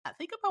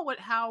think about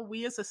how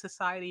we as a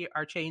society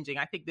are changing.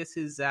 I think this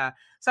is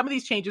some of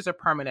these changes are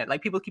permanent.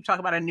 Like people keep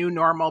talking about a new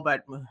normal,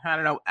 but I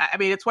don't know. I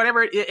mean, it's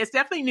whatever. It's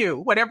definitely new.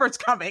 Whatever it's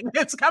coming,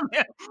 it's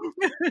coming.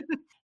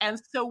 And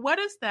so, what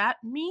does that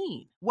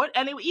mean?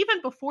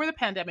 Even before the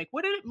pandemic,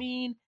 what did it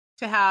mean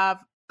to have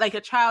like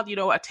a child, a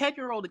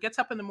 10-year-old that gets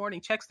up in the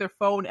morning, checks their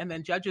phone, and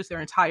then judges their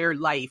entire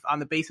life on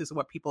the basis of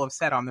what people have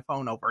said on the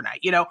phone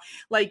overnight?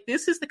 Like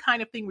this is the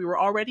kind of thing we were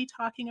already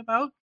talking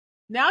about.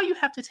 Now you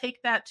have to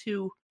take that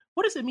to,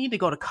 what does it mean to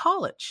go to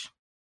college?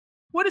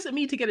 What does it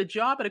mean to get a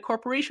job at a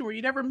corporation where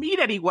you never meet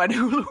anyone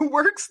who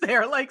works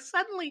there? Like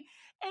suddenly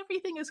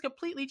everything is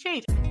completely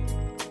changed.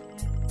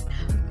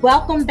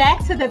 Welcome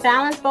back to the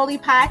Balance Boldly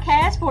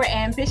podcast for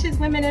ambitious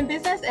women in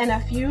business and a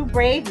few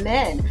brave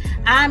men.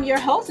 I'm your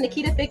host,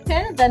 Nikita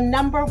Thigpen, the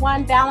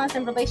 #1 balance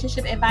and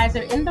relationship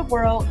advisor in the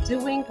world,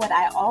 doing what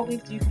I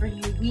always do for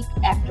you week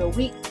after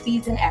week,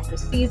 season after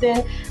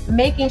season,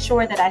 making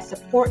sure that I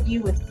support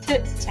you with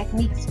tips,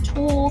 techniques,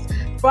 tools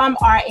from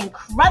our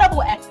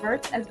incredible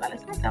experts, as well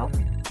as myself,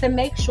 to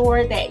make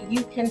sure that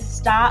you can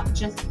stop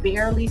just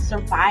barely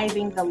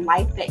surviving the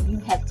life that you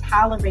have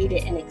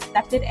tolerated and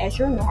accepted as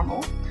your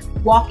normal.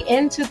 Walk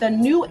into the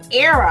new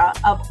era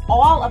of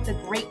all of the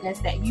greatness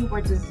that you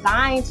were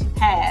designed to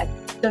have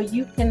so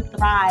you can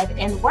thrive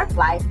in work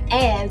life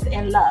and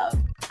in love.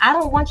 I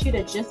don't want you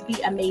to just be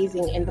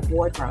amazing in the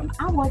boardroom.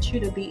 I want you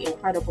to be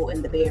incredible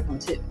in the bedroom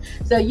too.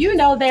 So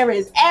there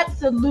is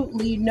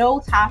absolutely no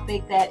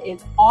topic that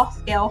is off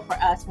scale for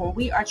us when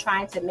we are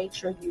trying to make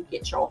sure you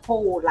get your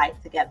whole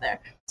life together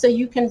so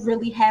you can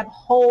really have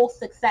whole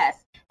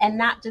success and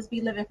not just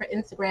be living for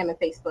Instagram and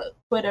Facebook,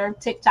 Twitter,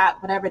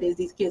 TikTok, whatever it is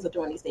these kids are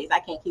doing these days.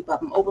 I can't keep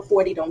up. I'm over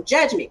 40. Don't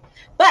judge me.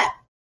 But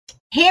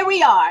here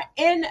we are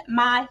in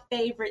my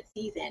favorite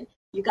season.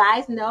 You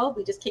guys know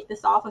we just kicked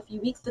this off a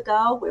few weeks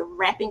ago. We're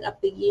wrapping up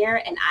the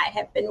year, and I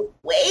have been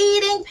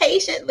waiting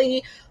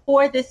patiently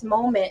for this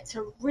moment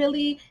to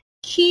really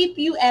keep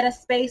you at a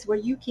space where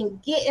you can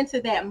get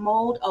into that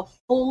mode of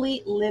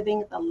fully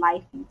living the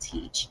life you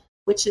teach,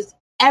 which is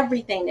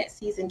everything that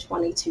season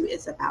 22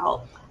 is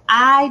about.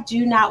 I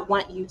do not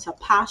want you to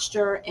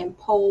posture and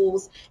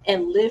pose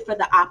and live for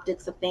the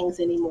optics of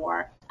things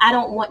anymore. I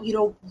don't want you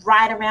to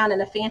ride around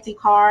in a fancy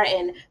car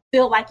and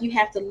feel like you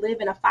have to live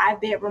in a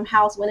 5-bedroom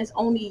house when it's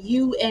only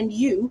you,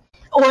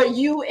 or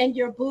you and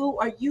your boo,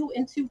 or you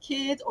and 2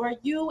 kids, or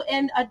you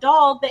and a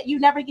dog that you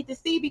never get to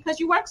see because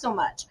you work so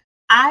much.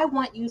 I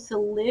want you to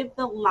live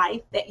the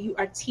life that you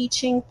are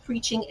teaching,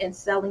 preaching, and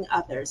selling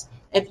others.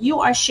 If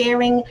you are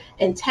sharing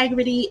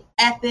integrity,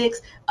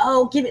 ethics,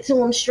 give it to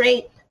them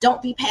straight,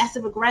 don't be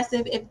passive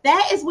aggressive. If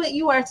that is what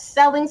you are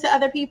selling to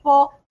other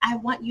people, I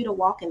want you to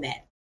walk in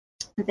that.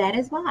 That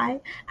is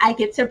why I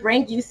get to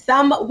bring you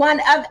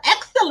someone of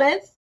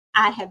excellence.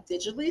 I have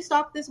digitally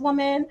stalked this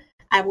woman.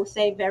 I will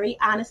say very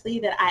honestly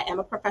that I am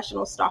a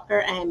professional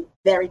stalker. I am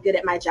very good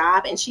at my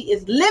job, and she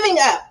is living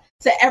up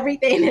to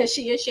everything that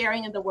she is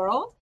sharing in the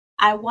world.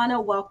 I want to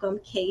welcome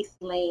Case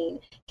Lane.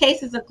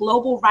 Case is a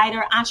global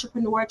writer,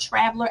 entrepreneur,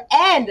 traveler,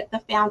 and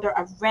the founder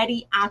of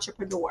Ready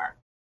Entrepreneur.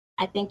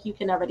 I think you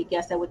can already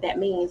guess at what that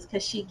means,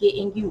 because she's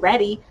getting you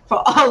ready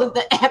for all of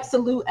the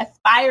absolute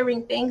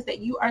aspiring things that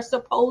you are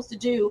supposed to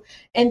do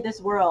in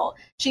this world.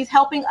 She's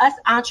helping us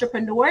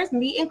entrepreneurs,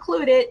 me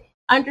included,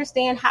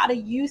 understand how to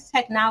use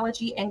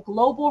technology and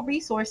global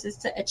resources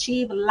to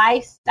achieve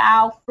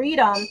lifestyle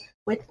freedom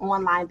with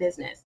online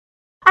business.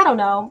 I don't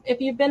know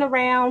if you've been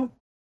around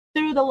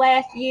through the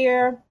last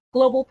year,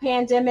 global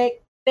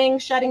pandemic,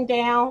 things shutting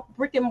down,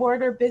 brick and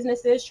mortar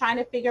businesses trying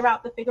to figure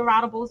out the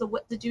figure-outables of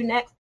what to do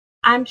next.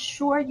 I'm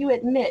sure you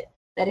admit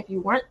that if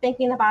you weren't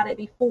thinking about it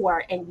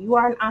before and you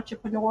are an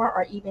entrepreneur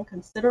or even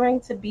considering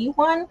to be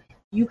one,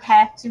 you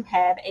have to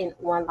have an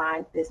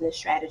online business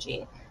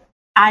strategy.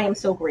 I am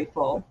so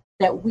grateful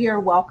that we are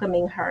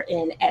welcoming her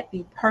in at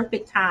the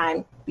perfect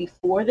time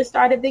before the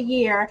start of the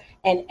year.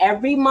 And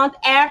every month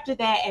after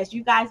that, as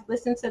you guys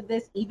listen to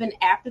this, even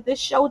after this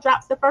show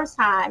drops the first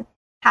time,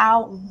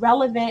 how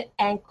relevant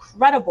and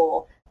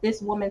credible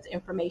this woman's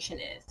information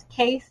is.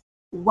 Case,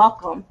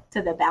 welcome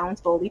to the Balance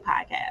Boldly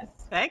podcast.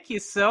 Thank you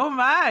so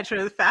much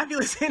for the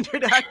fabulous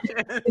introduction.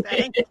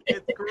 Thank you.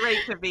 It's great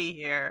to be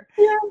here.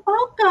 You're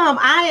welcome.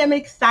 I am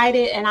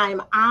excited and I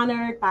am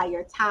honored by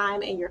your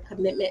time and your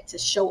commitment to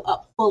show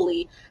up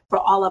fully for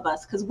all of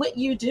us. Because what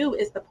you do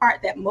is the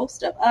part that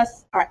most of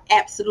us are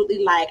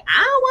absolutely like,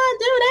 I don't want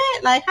to do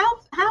that. Like,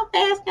 how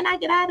fast can I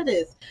get out of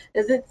this?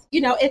 Because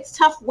it's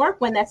tough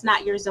work when that's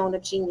not your zone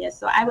of genius.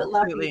 So I would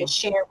love for you to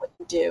share what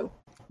you do.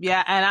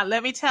 Yeah. And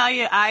let me tell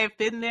you, I have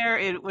been there.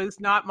 It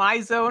was not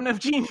my zone of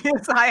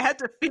genius. I had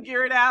to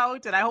figure it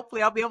out, and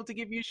hopefully I'll be able to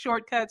give you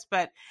shortcuts.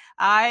 But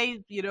I'll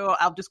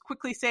just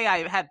quickly say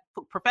I had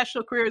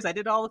professional careers. I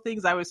did all the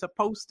things I was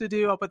supposed to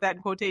do. I'll put that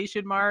in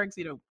quotation marks,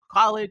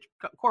 college,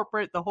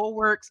 corporate, the whole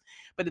works.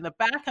 But in the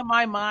back of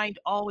my mind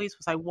always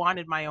was I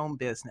wanted my own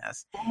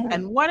business.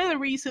 And one of the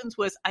reasons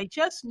was I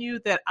just knew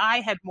that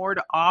I had more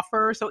to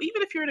offer. So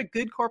even if you're in a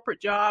good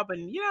corporate job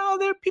and,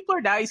 there people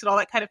are nice and all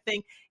that kind of thing,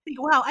 you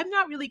think, well, I'm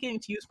not really getting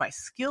to use my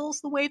skills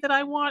the way that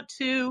I want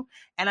to,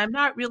 and I'm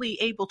not really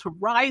able to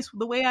rise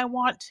the way I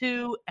want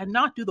to and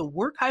not do the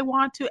work I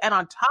want to. And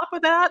on top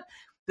of that,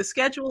 the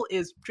schedule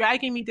is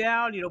dragging me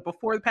down.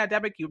 Before the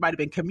pandemic, you might have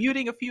been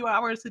commuting a few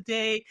hours a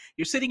day.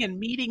 You're sitting in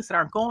meetings that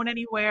aren't going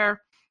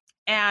anywhere.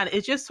 And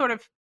it just sort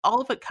of,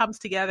 all of it comes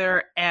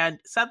together. And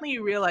suddenly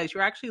you realize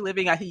you're actually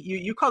living,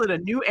 you call it a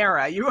new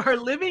era. You are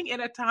living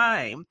in a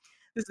time.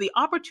 This is the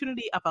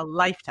opportunity of a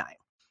lifetime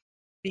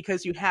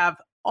because you have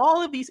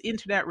all of these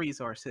internet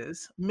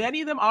resources.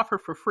 Many of them offer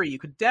for free. You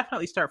could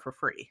definitely start for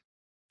free.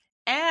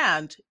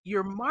 And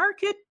your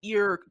market,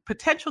 your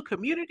potential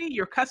community,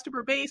 your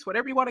customer base,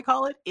 whatever you want to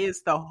call it,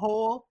 is the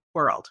whole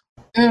world.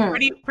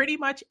 Pretty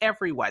much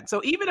everyone.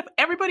 So even if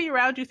everybody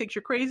around you thinks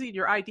you're crazy and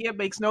your idea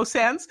makes no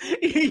sense,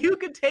 you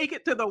can take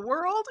it to the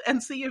world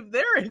and see if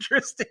they're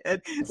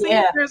interested. See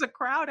if there's a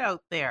crowd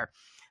out there.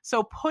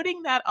 So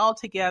putting that all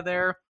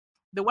together,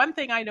 the one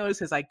thing I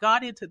noticed as I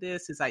got into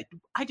this is I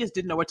just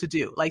didn't know what to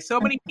do. Like so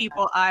many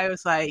people, I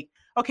was like,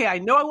 okay, I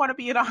know I want to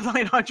be an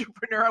online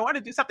entrepreneur. I want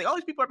to do something. All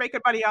these people are making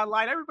money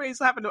online. Everybody's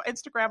having an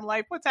Instagram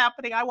life. What's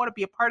happening? I want to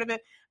be a part of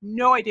it.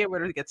 No idea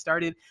where to get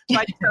started. So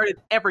I started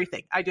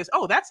everything.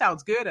 That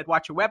sounds good. I'd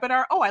watch a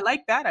webinar. Oh, I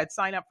like that. I'd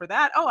sign up for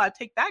that. Oh, I'd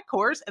take that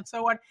course and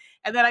so on.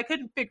 And then I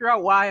couldn't figure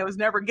out why I was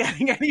never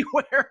getting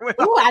anywhere.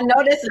 Oh, I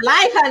know this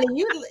life, honey.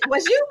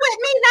 Was you with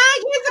me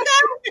 9 years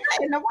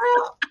ago in the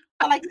world?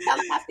 I like to tell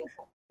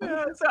people.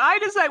 So I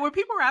decided when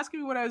people were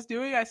asking me what I was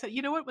doing, I said,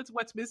 you know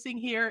what's missing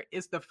here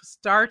is the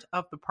start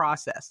of the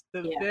process,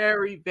 the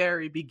very,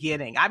 very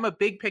beginning. I'm a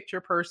big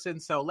picture person.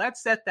 So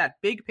let's set that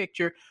big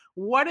picture.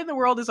 What in the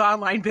world is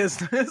online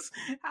business?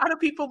 How do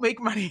people make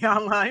money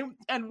online?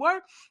 And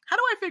how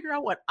do I figure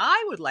out what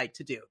I would like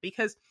to do?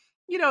 Because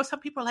some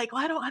people are like,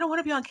 well, I don't want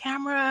to be on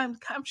camera.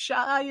 I'm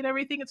shy and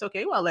everything. It's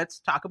okay. Well, let's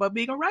talk about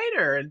being a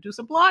writer and do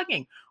some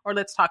blogging, or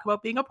let's talk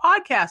about being a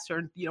podcaster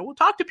and, we'll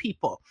talk to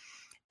people.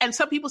 And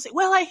some people say,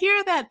 well, I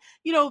hear that,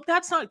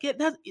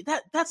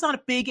 that's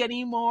not big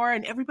anymore.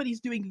 And everybody's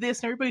doing this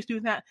and everybody's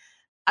doing that.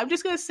 I'm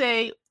just going to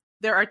say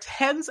there are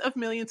tens of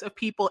millions of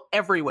people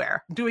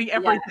everywhere doing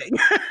everything.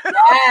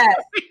 Yes.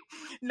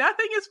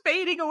 Nothing is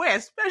fading away,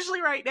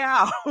 especially right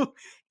now.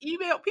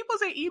 Email, people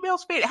say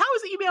email's fading. How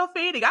is email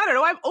fading? I don't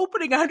know. I'm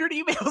opening 100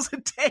 emails a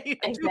day,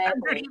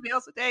 200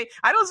 emails a day.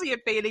 I don't see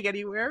it fading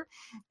anywhere.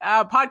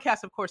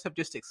 Podcasts, of course, have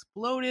just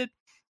exploded.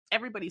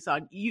 Everybody's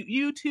on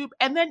YouTube.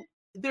 And then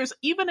there's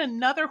even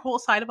another whole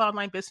side of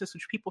online business,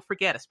 which people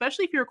forget,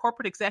 especially if you're a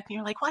corporate exec and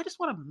you're like, well, I just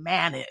want to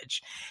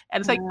manage.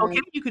 And it's like, okay,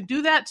 you can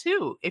do that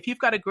too. If you've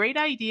got a great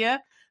idea,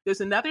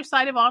 there's another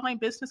side of online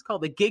business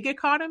called the gig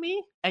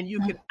economy, and you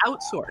can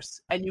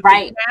outsource and you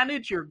can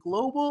manage your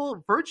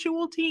global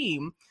virtual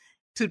team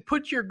to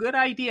put your good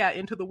idea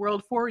into the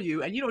world for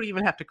you. And you don't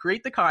even have to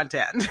create the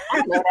content.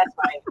 I know, that's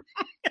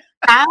right.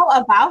 How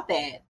about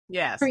that?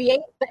 Yes.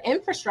 Create the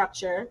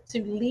infrastructure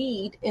to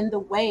lead in the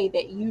way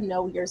that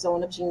your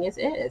zone of genius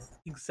is.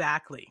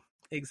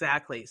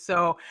 Exactly.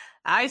 So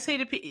I say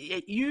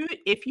to you,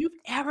 if you've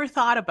ever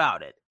thought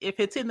about it, if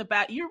it's in the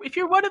back, if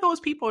you're one of those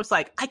people, it's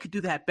like, I could do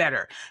that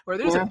better, or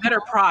there's a better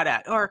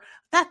product, or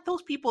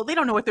those people, they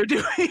don't know what they're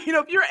doing.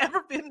 If you've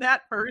ever been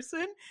that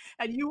person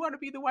and you want to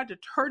be the one to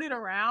turn it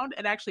around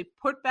and actually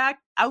put back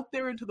out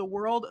there into the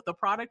world, the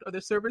product or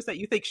the service that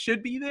you think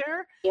should be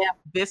there,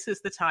 this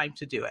is the time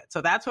to do it.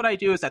 So that's what I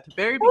do, is at the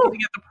very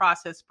beginning of the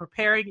process,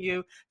 preparing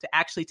you to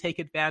actually take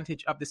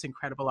advantage of this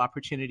incredible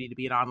opportunity to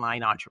be an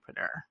online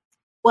entrepreneur.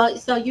 Well,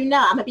 so I'm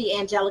going to be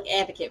angelic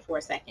advocate for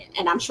a second.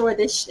 And I'm sure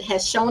this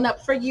has shown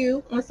up for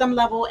you on some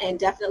level and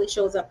definitely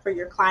shows up for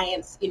your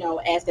clients,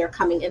 as they're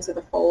coming into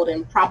the fold,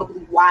 and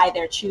probably why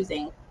they're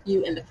choosing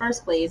you in the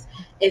first place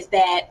is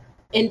that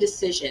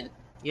indecision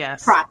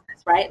process,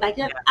 right? Like,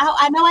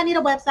 I know I need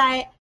a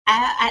website.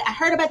 I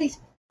heard about these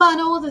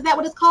funnels. Is that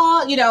what it's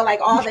called? Like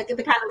all the kind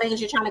of things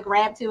you're trying to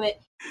grab to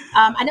it.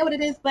 I know what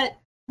it is, but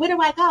where do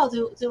I go?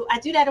 Do I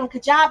do that on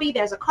Kajabi?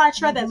 There's a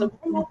Kartra, there's a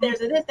group, there's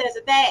a this, there's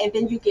a that, and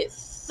then you get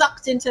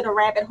sucked into the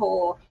rabbit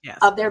hole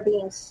of there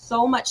being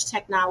so much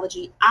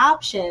technology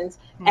options.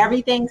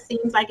 Everything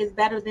seems like it's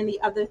better than the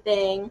other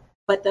thing,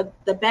 but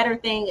the better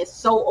thing is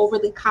so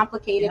overly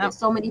complicated and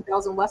so many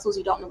bells and whistles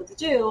you don't know what to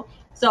do.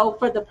 So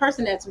for the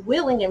person that's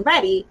willing and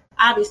ready,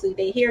 obviously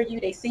they hear you,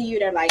 they see you,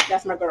 they're like,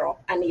 that's my girl,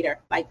 I need her.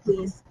 Like,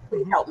 please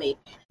help me.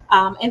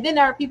 And then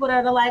there are people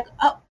that are like,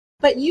 oh,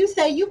 but you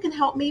say you can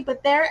help me,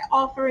 but they're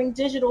offering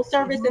digital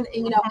service and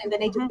then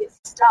they just get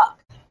stuck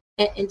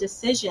in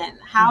decision.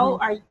 How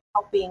are you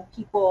helping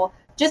people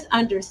just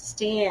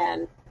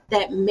understand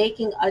that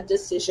making a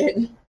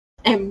decision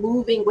and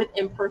moving with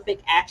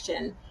imperfect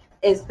action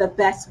is the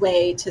best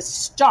way to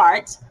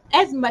start,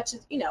 as much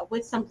as,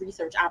 with some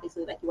research,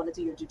 obviously, like you want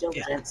to do your due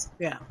diligence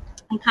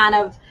and kind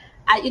of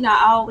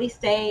I always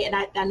say, and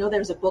I know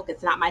there's a book,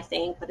 it's not my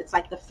saying, but it's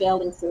like the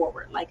failing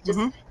forward. Like just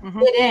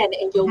get in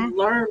and you'll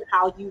learn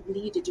how you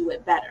need to do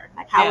it better.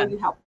 Like how are you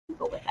helping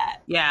people with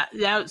that? Yeah.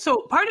 Yeah.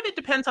 So part of it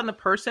depends on the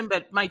person,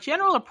 but my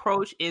general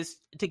approach is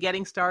to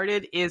getting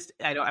started is,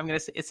 I'm going to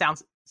say, it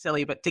sounds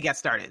silly, but to get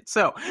started.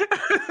 So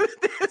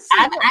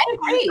I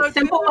agree.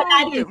 Simple but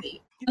not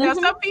easy. Now,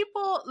 some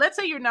people, let's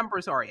say you're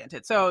numbers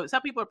oriented. So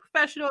some people are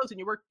professionals and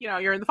you work,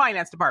 you're in the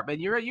finance department,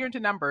 you're into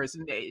numbers,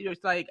 and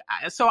it's like,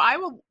 so I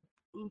will,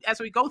 as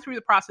we go through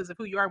the process of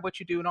who you are, what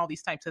you do, and all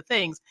these types of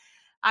things,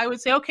 I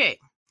would say, okay,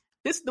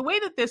 the way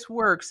that this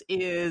works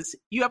is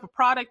you have a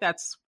product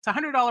it's a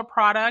 $100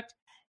 product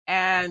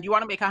and you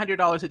want to make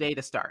 $100 a day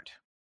to start.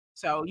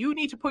 So you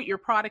need to put your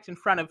product in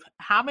front of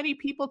how many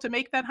people to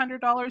make that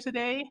 $100 a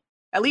day?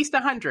 At least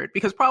 100,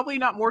 because probably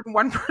not more than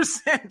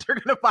 1% are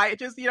going to buy it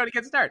just, to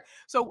get started.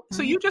 So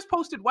you just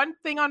posted one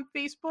thing on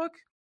Facebook,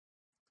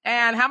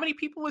 and how many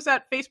people was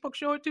that Facebook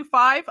show it to?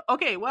 5?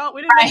 Okay, well,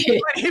 we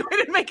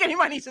didn't make any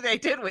money today,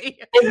 did we?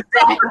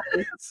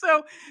 Exactly.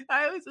 So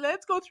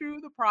let's go through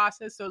the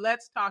process. So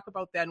let's talk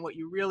about then what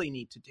you really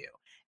need to do.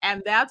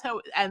 And that's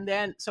how, and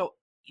then, so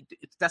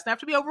it doesn't have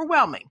to be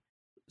overwhelming.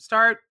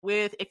 Start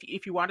with,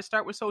 if you want to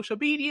start with social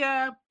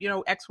media,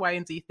 X, Y,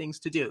 and Z things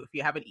to do.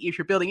 If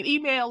you're building an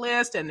email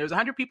list and there's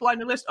 100 people on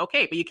your list,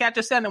 okay, but you can't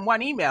just send them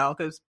one email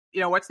because,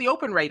 what's the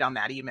open rate on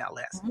that email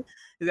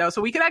list? So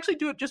we can actually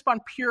do it just on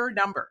pure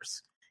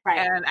numbers. Right.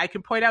 And I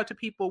can point out to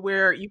people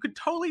where you could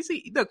totally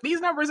see, look, these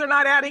numbers are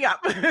not adding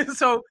up.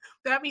 So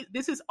that means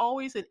this is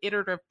always an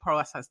iterative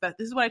process. This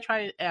is what I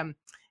try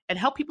and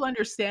help people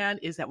understand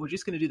is that we're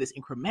just going to do this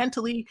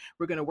incrementally.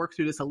 We're going to work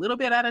through this a little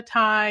bit at a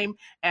time.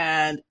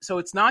 And so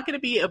it's not going to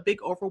be a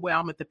big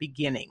overwhelm at the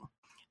beginning.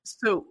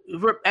 So,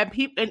 and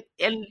people,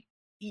 and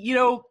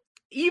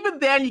even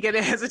then you get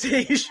a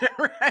hesitation,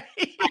 right?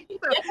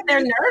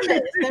 They're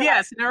nervous.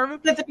 Yes, nervous.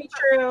 That to be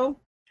true.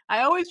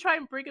 I always try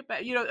and bring it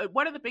back.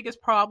 One of the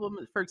biggest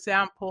problems, for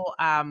example,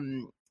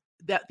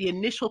 that the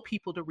initial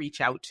people to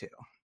reach out to.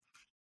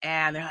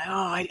 And they're like,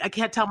 oh, I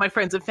can't tell my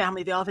friends and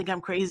family. They all think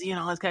I'm crazy and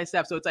all this kind of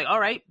stuff. So it's like, all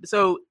right.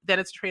 So then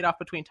it's a trade-off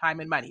between time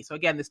and money. So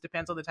again, this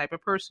depends on the type of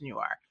person you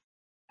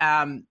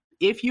are.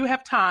 If you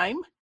have time,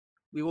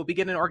 we will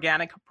begin an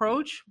organic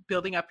approach,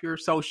 building up your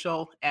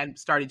social and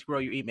starting to grow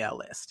your email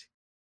list.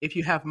 If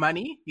you have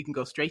money, you can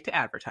go straight to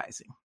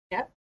advertising.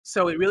 Yep.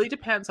 So it really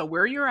depends on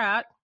where you're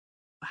at,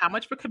 how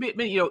much of a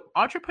commitment,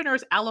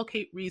 entrepreneurs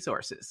allocate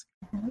resources,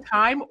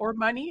 time or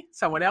money,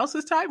 someone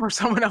else's time or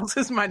someone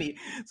else's money.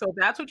 So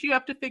that's what you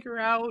have to figure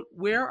out.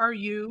 Where are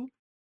you?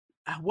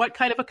 What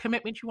kind of a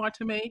commitment you want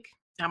to make?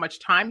 How much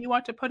time you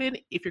want to put in?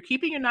 If you're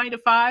keeping your 9 to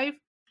 5,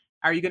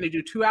 are you going to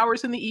do 2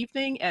 hours in the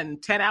evening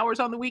and 10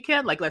 hours on the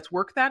weekend? Like, let's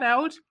work that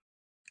out.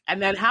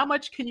 And then how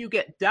much can you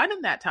get done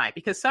in that time?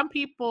 Because some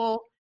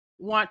people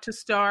want to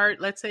start,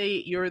 let's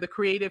say you're the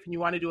creative and you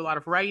want to do a lot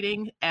of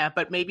writing,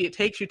 but maybe it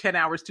takes you 10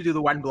 hours to do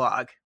the one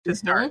blog to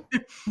start.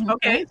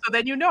 Okay, so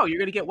then you're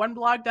going to get one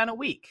blog done a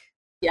week.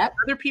 Yep.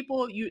 Other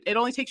people, it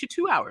only takes you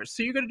 2 hours.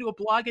 So you're going to do a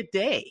blog a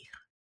day.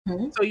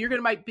 So you're going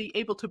to might be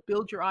able to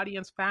build your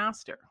audience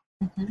faster.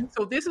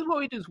 So this is what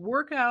we do is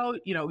work out,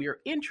 your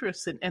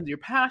interests and your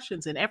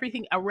passions and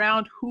everything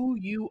around who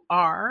you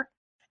are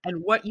and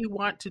what you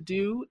want to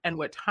do and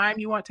what time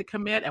you want to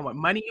commit and what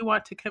money you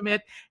want to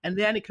commit. And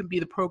then it can be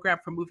the program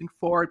for moving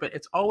forward, but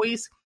it's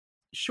always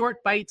short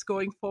bites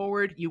going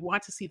forward. You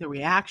want to see the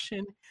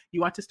reaction.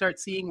 You want to start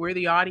seeing where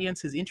the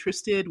audience is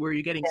interested, where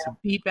you're getting some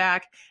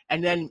feedback.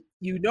 And then,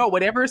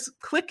 whatever's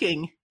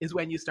clicking is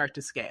when you start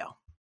to scale.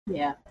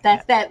 Yeah.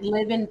 That's that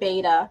live in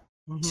beta.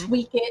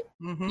 Tweak it,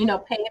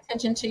 pay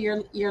attention to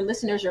your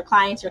listeners, your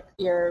clients,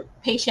 your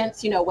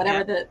patients,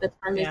 whatever the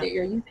term is that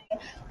you're using,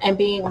 and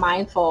being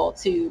mindful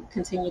to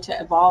continue to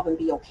evolve and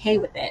be okay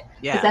with it.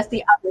 Because that's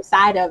the other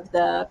side of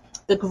the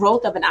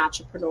growth of an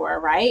entrepreneur,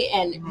 right?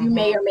 And you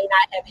may or may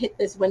not have hit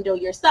this window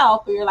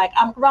yourself where you're like,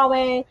 I'm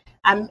growing,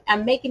 I'm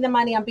making the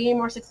money, I'm being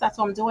more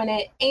successful, I'm doing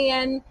it,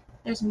 and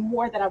there's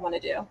more that I want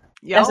to do.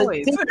 There's a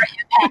deeper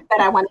impact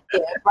that I want to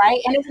give, right?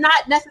 And it's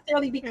not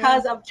necessarily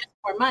because of just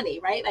more money,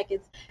 right? Like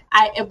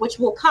which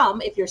will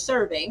come if you're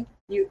serving.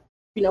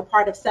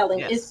 Part of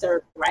selling is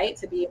serving, right?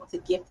 To be able to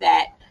give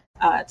that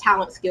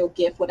talent, skill,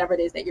 gift, whatever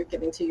it is that you're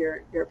giving to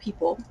your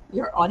people,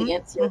 your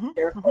audience,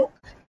 your folk.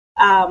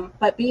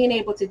 But being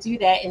able to do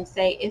that and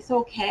say it's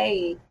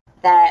okay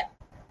that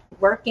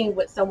working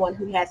with someone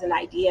who has an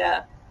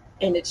idea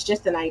and it's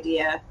just an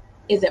idea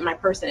isn't my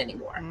person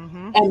anymore.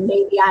 And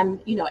maybe I'm,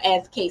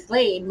 as Case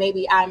Lane,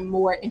 maybe I'm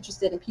more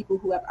interested in people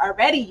who have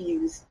already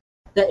used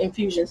the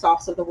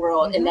Infusionsoft of the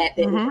world and that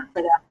didn't work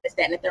for them, this,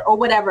 that, and the third, or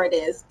whatever it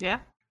is. Yeah.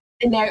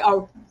 And they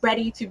are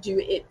ready to do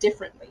it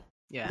differently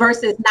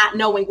versus not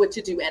knowing what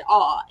to do at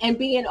all. And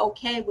being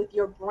okay with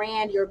your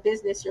brand, your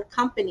business, your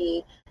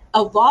company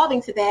evolving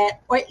to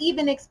that, or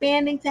even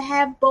expanding to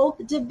have both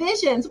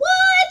divisions.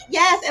 What?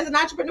 Yes, as an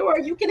entrepreneur,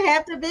 you can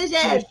have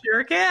divisions. You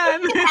sure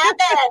can. You can have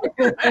that.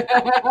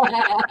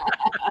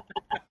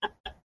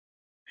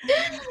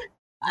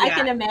 I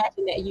can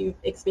imagine that you've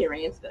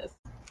experienced this.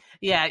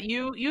 Yeah,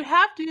 you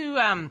have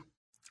to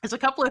there's a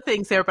couple of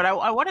things there, but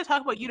I want to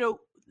talk about,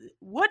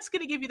 what's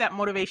going to give you that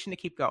motivation to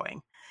keep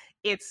going.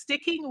 It's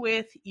sticking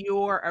with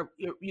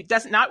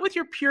not with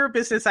your pure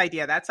business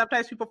idea. That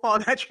sometimes people fall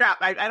in that trap.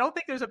 I don't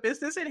think there's a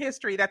business in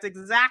history that's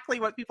exactly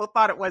what people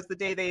thought it was the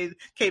day they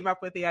came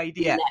up with the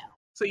idea. No.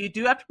 So you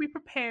do have to be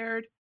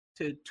prepared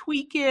to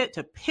tweak it,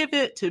 to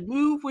pivot, to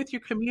move with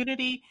your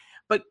community,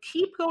 but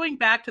keep going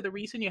back to the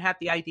reason you had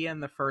the idea in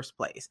the first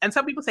place. And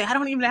some people say, I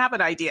don't even have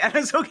an idea. And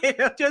it's okay.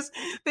 Just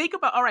think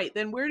about, all right,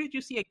 then where did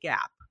you see a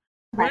gap?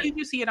 Where did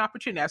you see an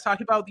opportunity? I was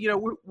talking about,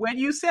 when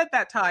you said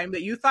that time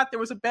that you thought there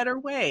was a better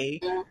way,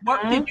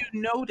 what did you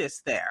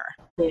notice there?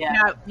 Yeah.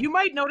 Now, you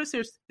might notice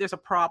there's a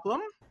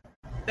problem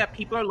that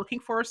people are looking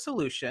for a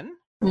solution.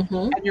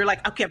 And you're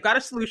like, okay, I've got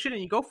a solution,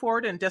 and you go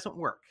forward and it doesn't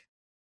work.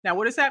 Now,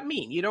 what does that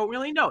mean? You don't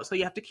really know. So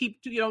you have to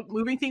keep,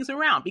 moving things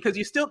around, because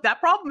that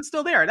problem is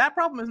still there. That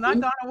problem has not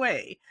gone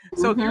away.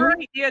 So if your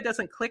idea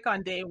doesn't click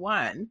on day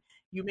one,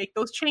 you make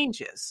those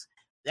changes.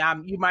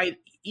 You might,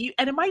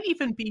 and it might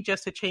even be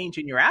just a change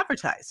in your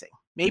advertising.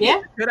 Maybe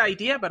it's a good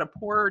idea, but a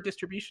poor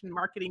distribution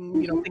marketing,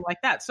 thing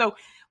like that. So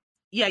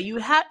yeah, you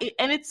have,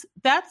 and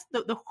that's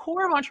the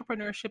core of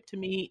entrepreneurship to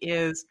me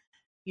is,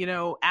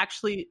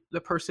 actually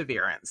the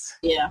perseverance.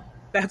 Yeah.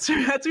 That's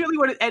really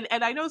what it,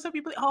 and I know some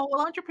people,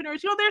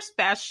 entrepreneurs, they're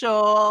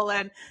special,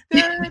 and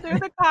they're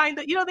the kind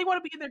that, they want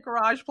to be in their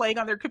garage playing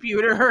on their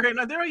computer,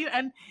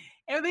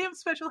 and they have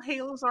special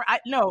halos, or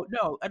no,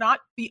 not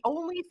the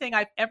only thing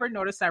I've ever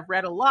noticed. I've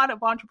read a lot of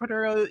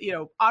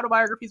entrepreneurial,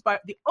 autobiographies, but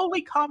the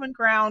only common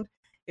ground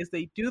is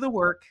they do the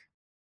work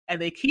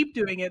and they keep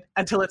doing it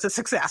until it's a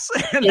success.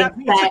 And that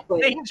means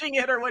changing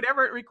it or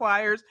whatever it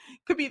requires.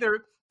 Could be their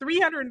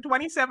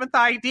 327th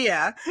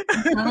idea.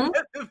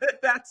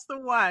 That's the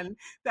one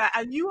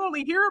and you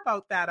only hear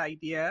about that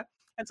idea.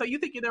 And so you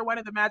think they're one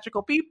of the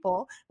magical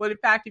people. But in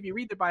fact, if you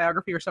read their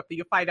biography or something,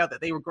 you find out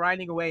that they were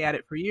grinding away at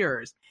it for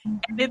years.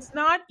 And it's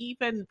not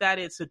even that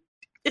it's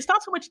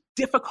not so much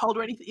difficult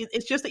or anything.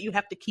 It's just that you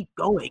have to keep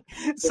going.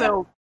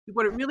 So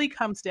what it really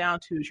comes down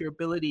to is your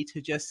ability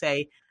to just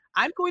say,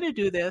 I'm going to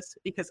do this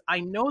because I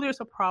know there's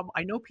a problem.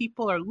 I know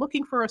people are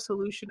looking for a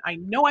solution. I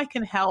know I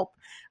can help.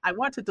 I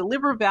want to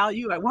deliver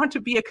value. I want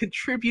to be a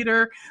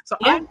contributor. So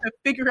I'm going to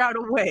figure out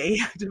a way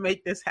to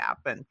make this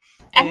happen.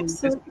 And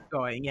just keep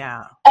going.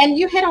 Yeah. And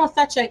you hit on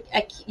such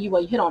you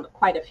hit on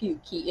quite a few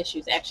key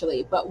issues,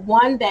 actually. But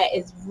one that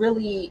is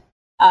really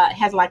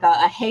has like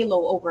a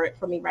halo over it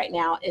for me right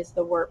now is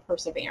the word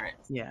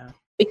perseverance. Yeah.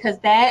 Because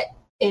that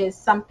is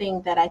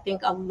something that I think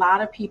a lot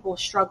of people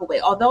struggle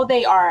with, although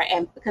they are,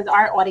 and because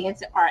our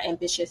audience are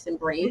ambitious and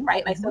brave,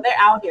 right? Like, so they're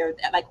out here,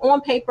 like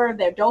on paper,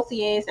 their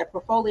dossiers, their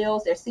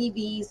portfolios, their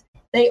CVs,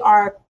 they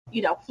are,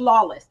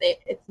 flawless.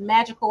 It's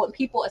magical, and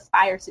people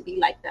aspire to be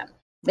like them.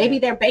 Maybe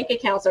their bank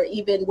accounts are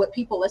even what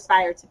people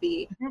aspire to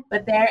be,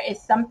 but there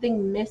is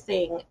something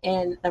missing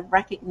in the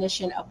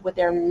recognition of what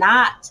they're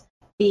not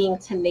being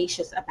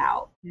tenacious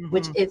about,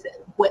 which is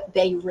what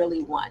they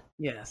really want.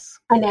 Yes.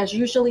 And there's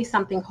usually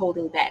something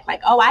holding back.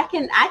 Like, I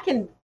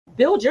can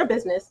build your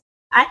business.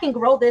 I can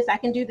grow this. I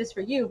can do this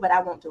for you, but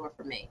I won't do it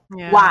for me.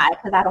 Yeah. Why?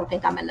 Because I don't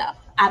think I'm enough.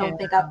 I don't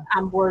think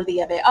I'm worthy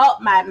of it. Oh,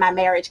 my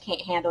marriage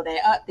can't handle that.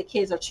 Oh, the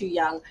kids are too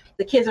young.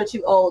 The kids are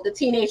too old. The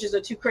teenagers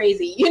are too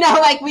crazy. We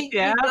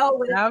go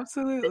with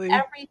absolutely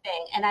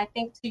everything. And I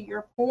think, to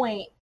your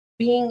point,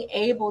 being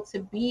able to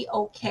be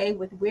okay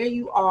with where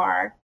you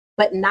are,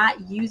 but not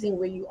using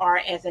where you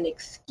are as an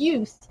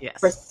excuse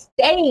for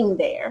staying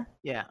there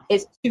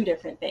is two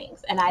different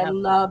things. And I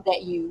love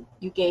that you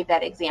gave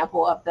that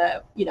example of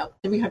the,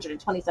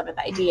 327th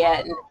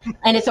idea,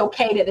 and it's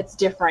okay that it's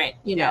different,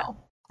 and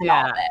all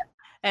that.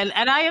 And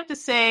I have to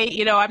say,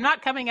 I'm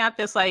not coming at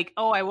this like,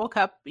 I woke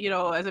up,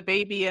 as a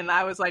baby and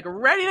I was like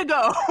ready to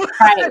go.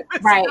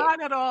 Right.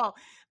 Not at all.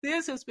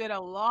 This has been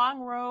a long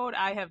road.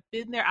 I have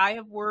been there. I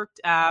have worked,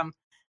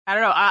 I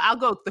don't know. I'll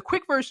go. The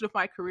quick version of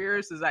my career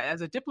is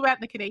as a diplomat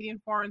in the Canadian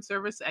Foreign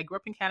Service. I grew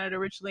up in Canada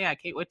originally. I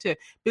went to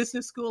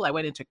business school. I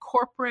went into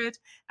corporate.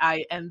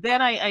 And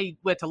then I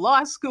went to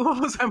law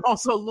school. So I'm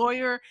also a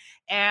lawyer.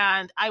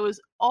 And I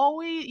was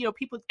always,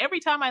 people,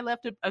 every time I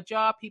left a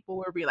job, people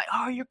would be like,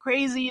 "Oh, you're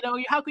crazy.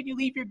 How could you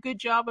leave your good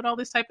job?" and all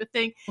this type of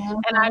thing.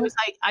 And I was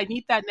like, I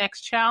need that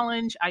next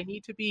challenge. I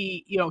need to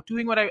be,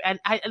 doing what and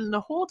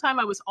the whole time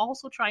I was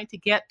also trying to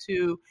get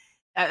to,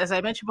 as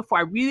I mentioned before,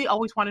 I really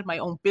always wanted my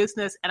own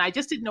business, and I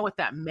just didn't know what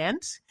that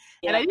meant.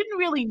 And I didn't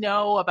really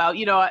know about,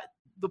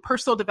 the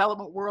personal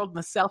development world and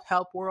the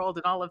self-help world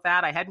and all of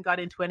that. I hadn't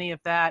got into any of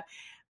that,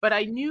 but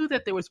I knew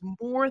that there was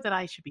more that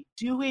I should be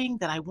doing,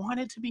 that I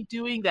wanted to be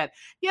doing, that,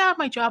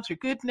 my jobs are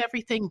good and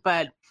everything,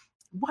 but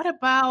what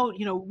about,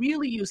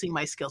 really using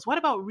my skills? What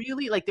about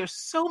really, there's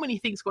so many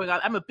things going on.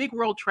 I'm a big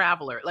world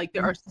traveler.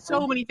 There are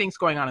so many things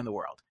going on in the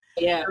world.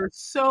 Yeah. There are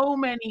so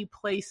many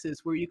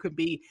places where you could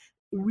be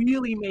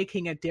really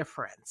making a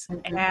difference.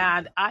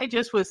 And I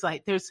just was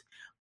like,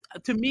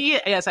 to me,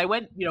 as I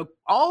went,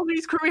 all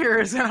these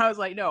careers, and I was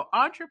like, no,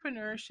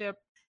 entrepreneurship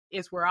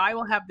is where I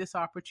will have this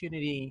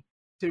opportunity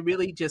to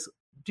really just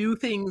do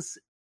things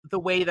the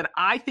way that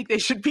I think they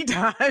should be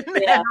done.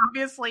 Yeah. And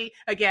obviously,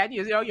 again,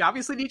 you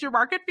obviously need your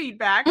market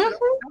feedback. Mhm.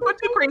 Don't go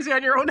too crazy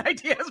on your own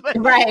ideas, but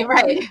Right.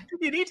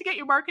 you need to get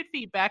your market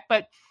feedback.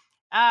 But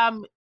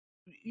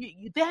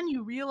then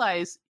you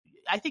realize,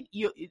 I think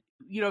if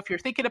you're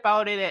thinking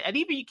about it, and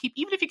even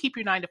if you keep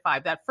your 9 to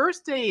 5, that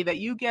first day that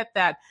you get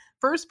that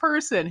first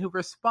person who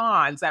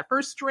responds, that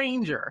first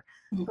stranger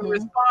who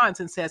responds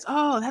and says,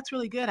 "Oh, that's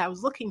really good. I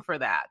was looking for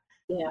that."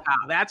 Yeah.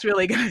 Wow, that's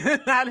really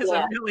good. That is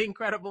Yeah. a really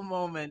incredible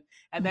moment.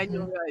 And then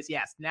you'll realize,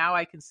 yes, now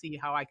I can see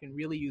how I can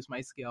really use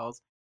my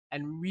skills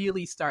and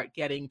really start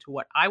getting to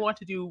what I want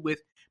to do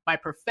with my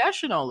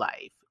professional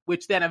life,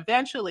 which then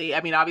eventually,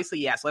 I mean, obviously,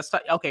 yes, let's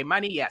talk. Okay,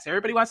 money, yes.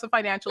 Everybody wants the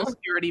financial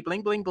security,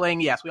 bling, bling, bling.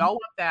 Yes, we all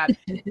want that.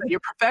 But your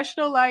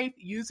professional life,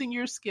 using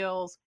your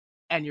skills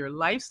and your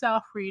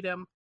lifestyle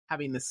freedom,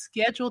 having the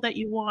schedule that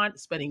you want,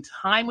 spending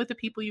time with the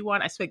people you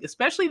want. I expect,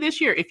 especially this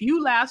year, if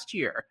you last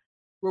year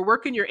were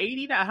working your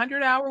 80 to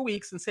 100-hour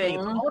weeks and saying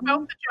it's all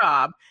about the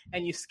job,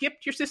 and you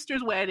skipped your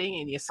sister's wedding,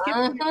 and you skipped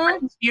your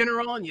friend's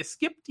funeral, and you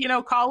skipped,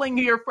 calling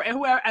your friend,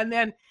 whoever, and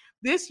then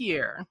this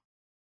year,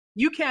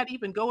 you can't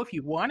even go if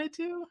you wanted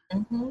to.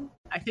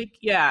 I think,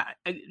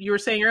 you were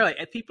saying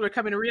earlier, people are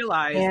coming to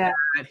realize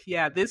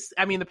that,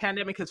 the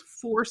pandemic has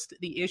forced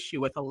the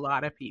issue with a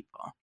lot of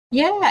people.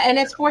 Yeah, and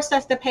it's forced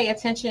us to pay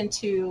attention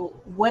to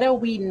what are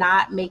we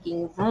not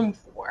making room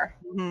for,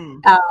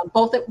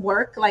 both at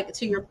work, like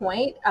to your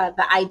point,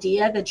 the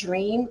idea, the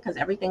dream, because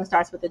everything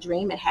starts with a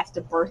dream. It has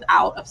to birth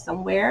out of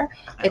somewhere.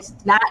 It's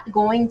not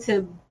going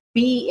to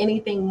be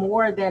anything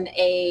more than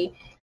an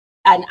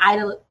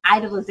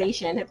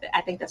idolization.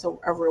 I think that's a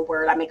real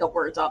word. I make up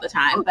words all the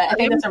time, but I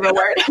think that's a real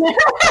word.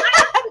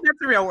 That's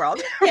the real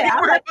world. Yeah,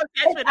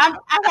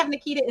 I have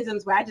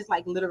Nikita-isms where I just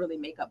like literally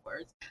make up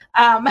words.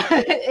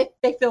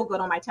 They feel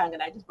good on my tongue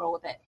and I just roll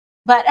with it.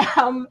 But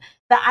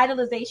the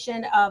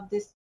idolization of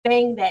this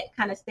thing that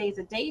kind of stays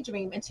a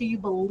daydream until you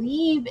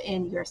believe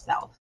in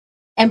yourself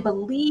and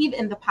believe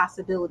in the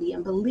possibility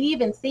and believe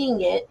in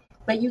seeing it.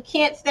 But you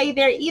can't stay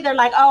there either.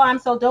 Like, oh, I'm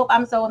so dope.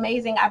 I'm so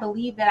amazing. I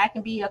believe that I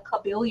can be a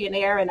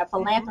billionaire and a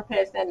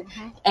philanthropist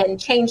and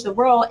change the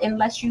world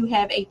unless you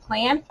have a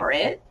plan for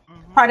it.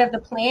 Part of the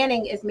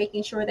planning is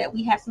making sure that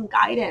we have some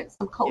guidance,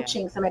 some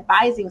coaching, some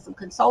advising, some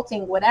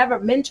consulting, whatever,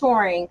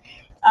 mentoring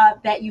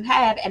that you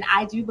have. And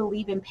I do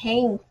believe in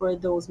paying for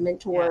those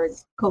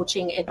mentors,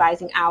 coaching,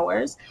 advising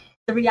hours.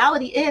 The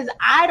reality is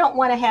I don't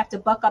want to have to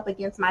buck up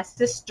against my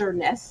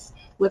sisterness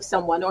with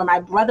someone or my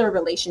brother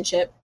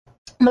relationship.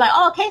 I'm like,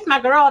 oh, Kate's my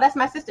girl. That's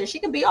my sister. She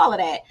can be all of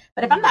that.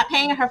 But if I'm not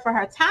paying her for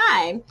her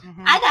time,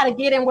 I got to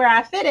get in where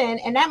I fit in.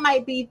 And that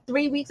might be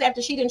 3 weeks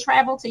after she didn't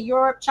travel to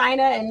Europe,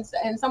 China,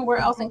 and somewhere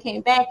else and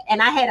came back.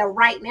 And I had a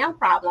right now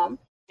problem.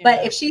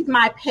 But if she's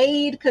my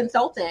paid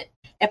consultant,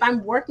 if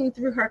I'm working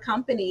through her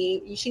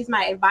company, she's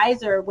my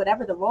advisor,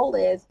 whatever the role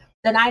is,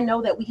 then I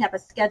know that we have a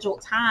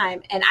scheduled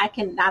time. And I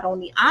can not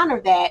only honor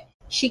that,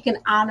 she can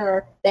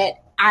honor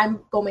that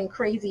I'm going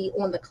crazy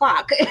on the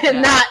clock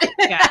and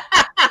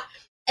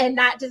and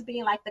not just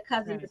being like the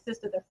cousin, the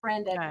sister, the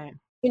friend that,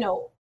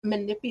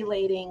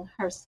 manipulating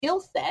her skill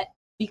set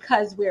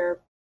because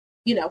we're,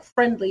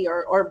 friendly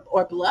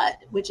or blood,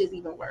 which is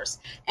even worse.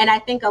 And I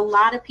think a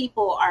lot of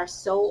people are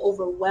so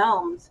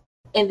overwhelmed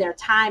in their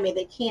time and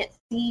they can't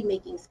see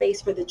making space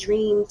for the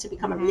dream to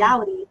become a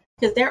reality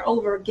because they're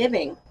over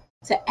giving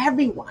to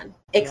everyone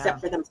except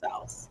for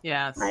themselves.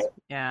 Yes. Right?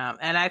 Yeah.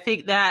 And I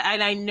think that,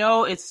 and I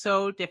know it's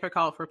so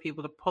difficult for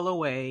people to pull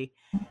away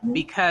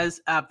because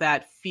of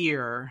that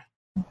fear.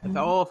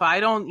 If I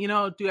don't,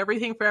 do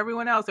everything for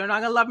everyone else, they're not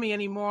going to love me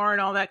anymore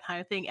and all that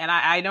kind of thing. And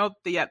I know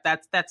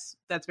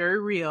that's very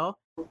real.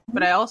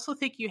 But I also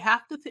think you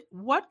have to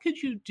what could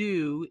you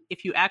do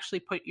if you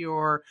actually put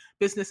your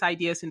business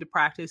ideas into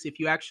practice? If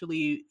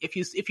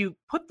you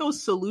put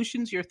those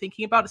solutions you're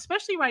thinking about,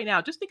 especially right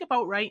now, just think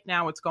about right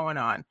now what's going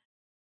on.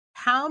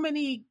 How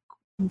many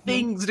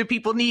things do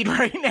people need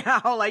right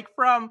now? Like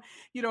from,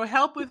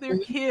 help with their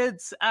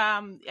kids'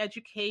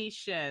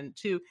 education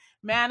to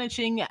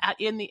managing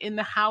in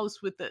the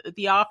house with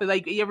the office,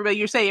 like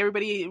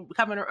everybody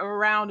coming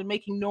around and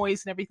making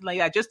noise and everything like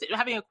that. Just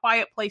having a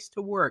quiet place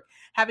to work,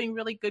 having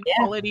really good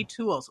quality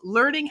tools,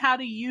 learning how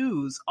to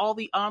use all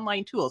the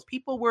online tools.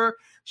 People were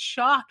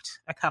shocked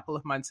a couple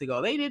of months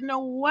ago. They didn't know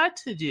what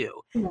to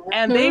do.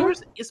 And they were,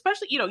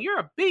 especially, you're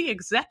a big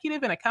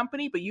executive in a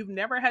company, but you've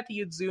never had to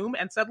use Zoom.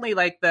 And suddenly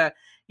like the,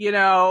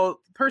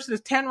 person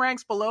is 10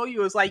 ranks below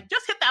you is like,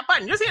 just hit that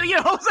button. Just hit,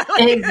 so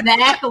like,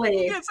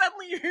 exactly.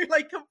 Suddenly you're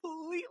like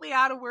completely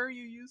out of where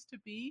you used to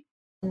be.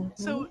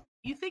 So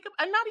you think of,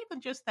 and not even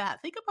just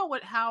that, think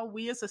about how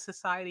we as a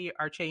society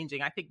are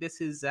changing. I think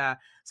this is,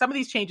 some of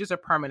these changes are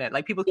permanent.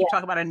 Like people keep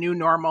talking about a new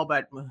normal,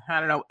 but I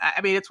don't know. I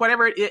mean, it's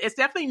whatever, it's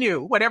definitely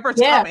new, whatever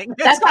it's coming.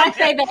 That's why I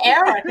say the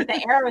era, because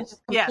the era is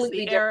just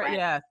completely different.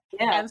 Yeah.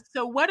 And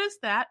so what does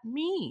that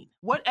mean?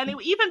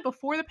 Even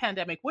before the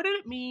pandemic, what did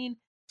it mean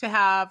to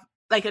have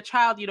like a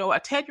child, a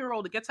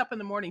 10-year-old that gets up in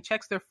the morning,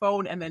 checks their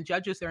phone, and then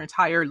judges their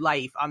entire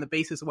life on the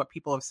basis of what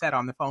people have said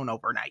on the phone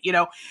overnight?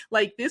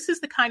 Like this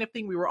is the kind of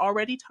thing we were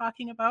already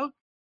talking about.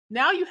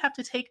 Now you have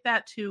to take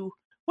that to,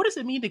 what does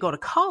it mean to go to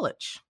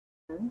college?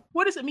 Mm-hmm.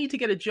 What does it mean to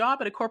get a job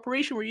at a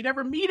corporation where you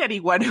never meet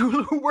anyone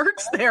who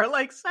works there?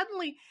 Like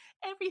suddenly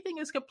everything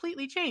is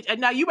completely changed. And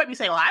now you might be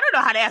saying, well, I don't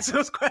know how to answer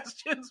those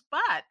questions,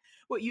 but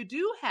what you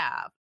do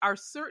have are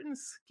certain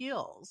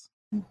skills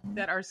Mm-hmm.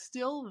 that are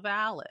still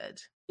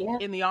valid Yeah.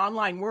 in the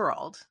online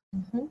world.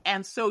 Mm-hmm.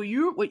 And so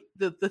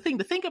the thing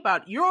to think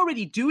about, you're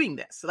already doing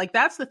this. Like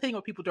that's the thing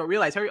what people don't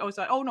realize. They're always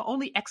like, oh no,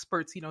 only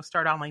experts,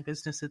 start online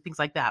business and things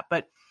like that.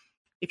 But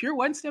if you're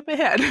one step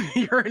ahead,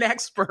 you're an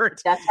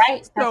expert. That's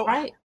right. That's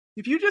right.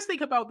 If you just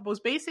think about the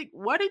most basic,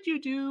 what did you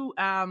do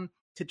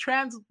to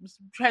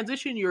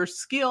transition your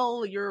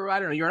skill? You're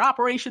an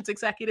operations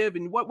executive,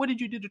 and what did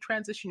you do to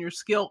transition your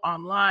skill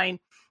online?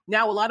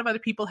 Now, a lot of other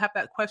people have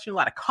that question. A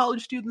lot of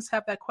college students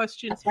have that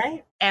question. That's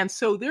right. And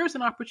so there's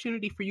an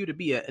opportunity for you to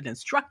be an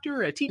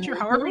instructor, a teacher,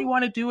 Mm-hmm. however you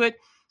want to do it.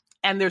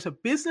 And there's a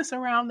business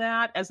around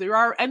that, as there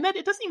are, and then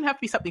it doesn't even have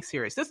to be something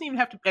serious. It doesn't even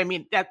have to. I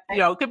mean, that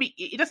it could be.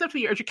 It doesn't have to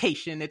be your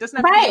education. It doesn't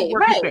have to be your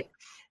work history.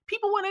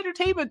 People want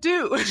entertainment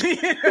too.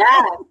 Yeah,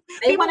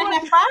 they want to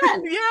have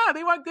fun. Yeah,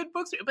 they want good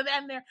books, but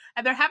then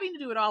they're having to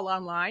do it all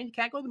online. You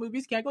can't go to the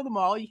movies, can't go to the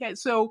mall. You can't.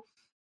 So,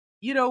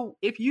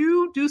 if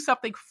you do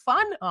something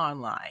fun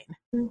online,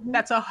 Mm-hmm.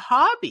 that's a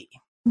hobby.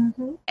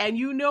 Mm-hmm. And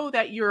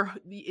that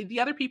the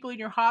other people in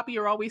your hobby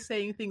are always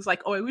saying things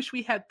like, oh, I wish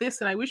we had this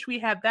and I wish we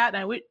had that.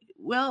 And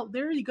well,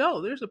 there you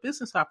go. There's a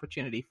business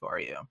opportunity for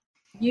you.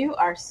 You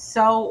are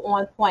so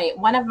on point.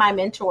 One of my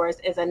mentors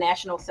is a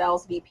national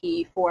sales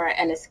VP for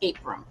an escape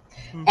room.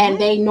 Mm-hmm. And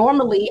they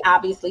normally,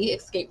 obviously,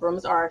 escape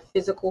rooms are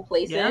physical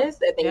places.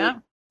 They do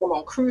them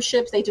on cruise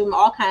ships. They do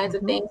all kinds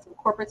of things,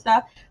 corporate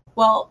stuff.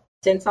 Well,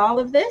 since all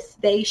of this,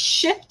 they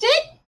shifted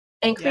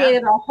and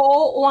created a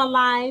whole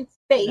online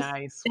space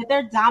that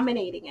they're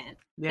dominating in.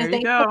 There you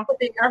they go. took what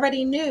they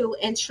already knew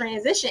and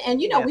transition. And,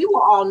 we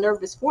were all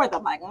nervous for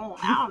them. Like,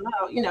 I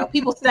don't know.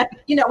 People said,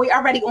 we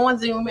already on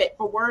Zoom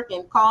for work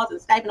and calls and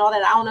Skype and all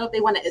that. I don't know if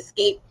they want to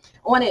escape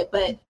on it,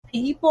 but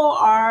people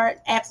are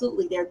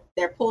absolutely,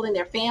 they're pulling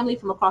their family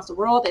from across the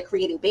world. They're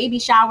creating baby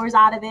showers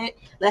out of it.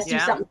 Let's do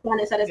something fun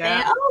instead of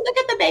saying, oh, look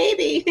at the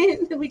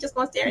baby. We just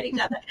gonna stare at each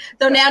other.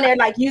 So now they're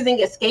like using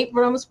escape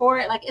rooms for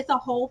it. Like it's a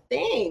whole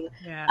thing.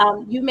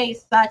 Yeah. You made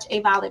such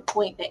a valid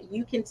point that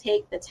you can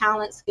take the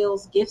talent,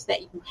 skills, gifts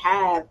that you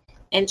have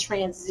and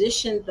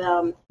transition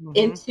them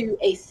into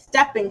a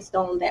stepping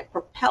stone that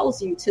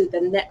propels you to the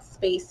next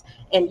space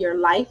in your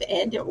life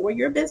or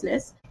your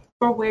business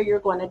for where you're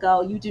going to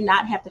go. You do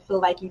not have to feel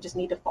like you just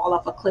need to fall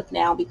off a cliff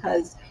now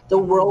because the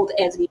world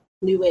as we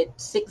knew it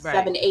 6,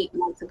 7, 8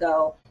 months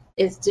ago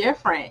is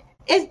different.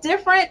 It's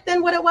different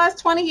than what it was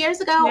 20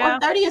 years ago or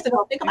 30 years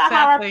ago. Think about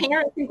how our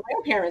parents and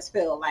grandparents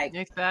feel like.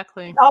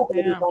 Exactly. Oh,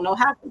 we don't know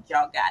how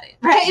y'all got it.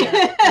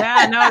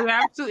 Right. No, you're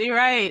absolutely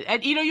right.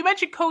 And, you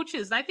mentioned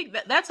coaches. And I think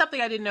that's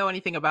something I didn't know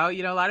anything about.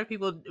 A lot of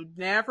people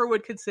never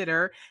would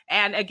consider.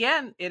 And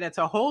again, it's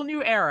a whole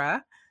new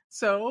era.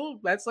 So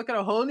let's look at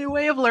a whole new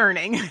way of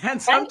learning. And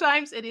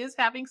sometimes it is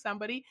having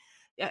somebody,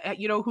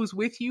 who's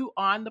with you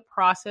on the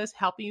process,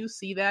 helping you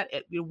see that,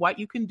 what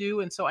you can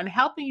do. And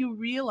helping you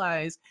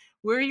realize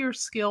where your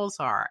skills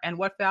are and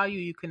what value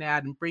you can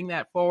add and bring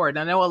that forward.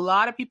 I know a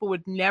lot of people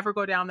would never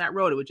go down that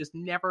road. It would just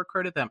never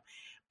occur to them.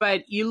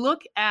 But you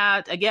look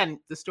at, again,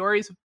 the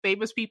stories of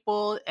famous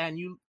people and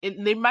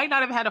they might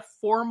not have had a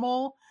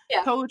formal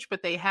coach,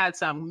 but they had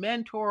some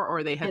mentor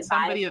or they had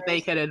somebody that they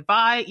could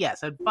advise.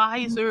 Yes,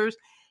 advisors.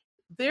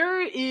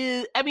 There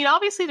is,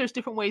 obviously there's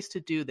different ways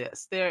to do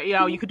this.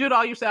 You could do it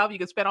all yourself. You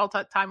could spend all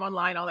time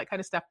online, all that kind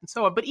of stuff and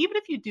so on. But even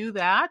if you do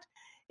that,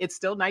 it's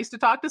still nice to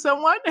talk to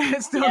someone.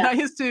 It's still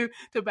nice to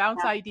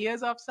bounce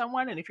ideas off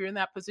someone. And if you're in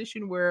that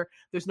position where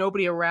there's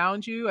nobody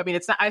around you, I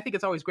think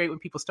it's always great when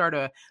people start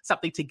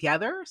something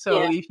together.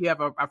 So if you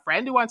have a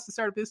friend who wants to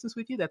start a business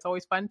with you, that's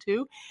always fun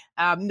too.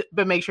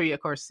 But make sure you,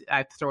 of course,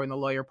 I throw in the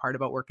lawyer part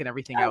about working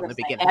everything out in the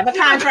beginning. Have a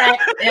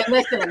contract. And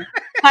listen,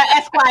 her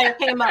Esquire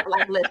came up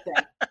like, listen,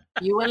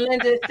 you and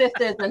Linda's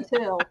sisters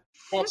until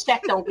that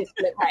check don't get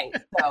split right.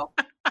 So.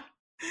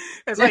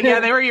 It's like,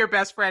 they were your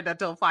best friend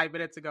until 5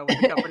 minutes ago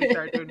when the company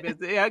started doing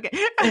business. Yeah, okay.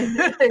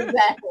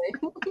 Exactly.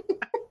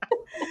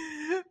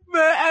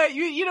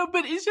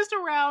 But it's just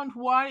around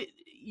why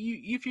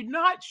if you're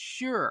not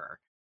sure,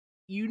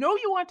 you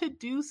want to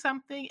do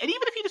something, and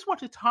even if you just want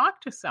to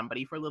talk to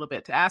somebody for a little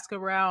bit to ask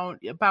around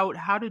about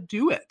how to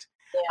do it.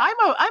 Yeah. I'm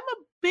a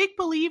big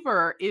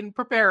believer in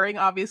preparing,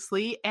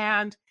 obviously,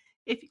 and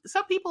if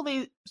some people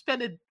they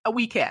spend a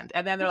weekend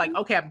and then they're like,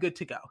 okay, I'm good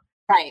to go.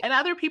 Right. And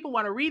other people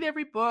want to read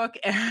every book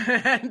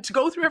and to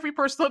go through every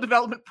personal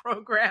development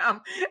program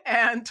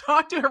and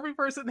talk to every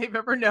person they've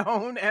ever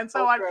known and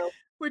so on,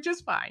 which is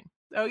fine.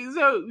 But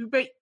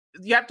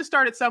you have to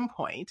start at some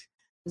point.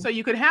 So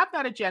you could have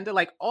that agenda,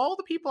 like all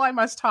the people I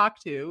must talk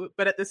to,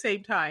 but at the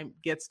same time,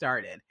 get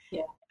started.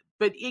 Yeah.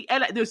 But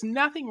there's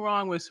nothing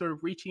wrong with sort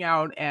of reaching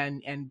out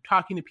and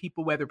talking to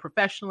people, whether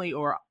professionally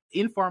or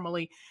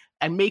informally,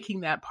 and making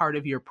that part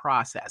of your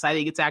process. I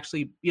think it's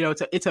actually,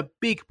 it's a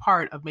big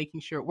part of making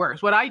sure it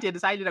works. What I did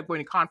is I ended up going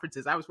to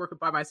conferences. I was working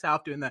by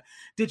myself doing the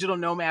digital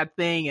nomad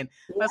thing. And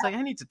I was like,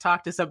 I need to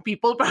talk to some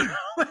people about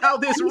how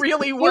this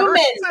really works.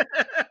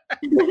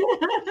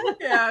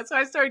 Yeah. So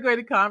I started going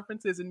to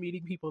conferences and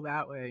meeting people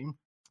that way,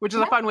 which is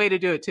a fun way to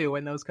do it too,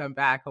 when those come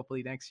back,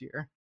 hopefully next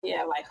year.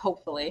 Yeah, like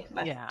hopefully.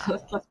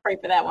 Let's pray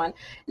for that one.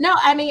 No,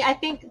 I mean, I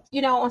think,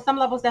 on some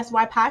levels, that's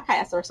why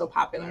podcasts are so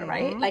popular,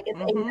 right? Like it's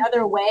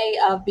another way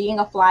of being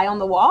a fly on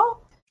the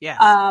wall. Yes.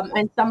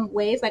 In some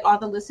ways, like all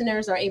the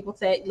listeners are able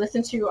to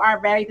listen to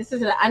this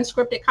is an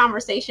unscripted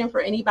conversation for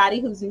anybody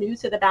who's new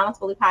to the Balance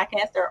Fully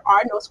podcast. There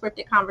are no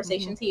scripted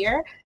conversations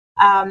here.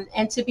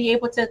 And to be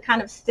able to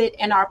kind of sit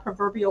in our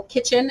proverbial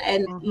kitchen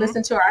and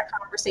listen to our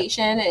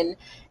conversation and,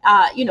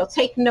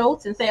 take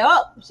notes and say,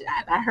 oh,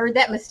 I heard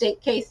that mistake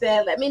Kay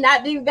said, let me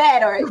not do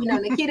that. Or,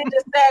 Nikita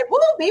just said, woo,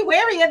 be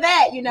wary of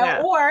that,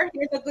 or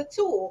here's a good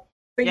tool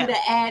for you to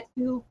add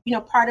to,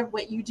 part of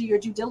what you do your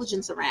due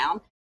diligence around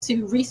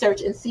to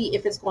research and see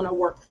if it's going to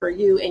work for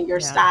you and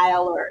your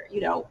style or,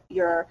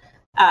 your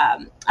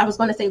I was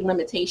going to say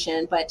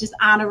limitation, but just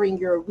honoring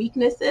your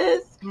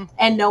weaknesses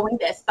and knowing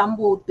that some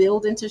will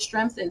build into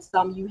strengths and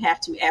some you have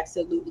to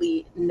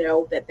absolutely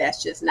know that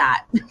that's just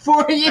not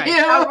for you.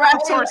 Right.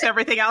 Outsource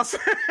everything else.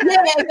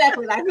 Yeah,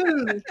 exactly. Like,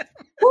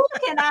 who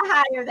can I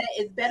hire that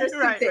is better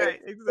suited right,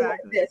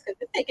 exactly. this?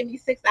 Because it's taking me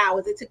 6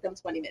 hours. It took them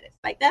 20 minutes.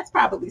 Like, that's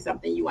probably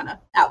something you want to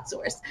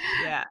outsource.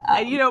 Yeah.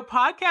 And,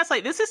 podcasts,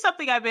 like this is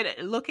something I've been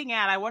looking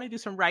at. I want to do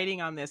some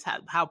writing on this,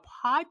 how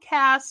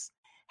podcasts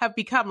have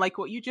become, like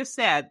what you just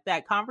said,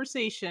 that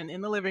conversation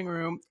in the living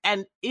room.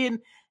 And in,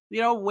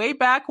 way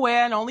back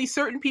when only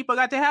certain people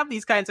got to have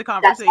these kinds of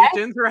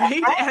conversations,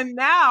 right? And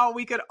now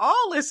we could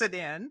all listen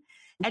in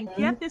and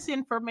get this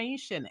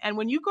information. And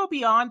when you go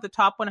beyond the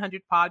top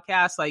 100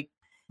 podcasts, like,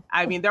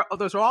 I mean,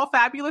 those are all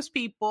fabulous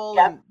people,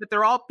 but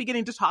they're all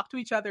beginning to talk to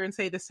each other and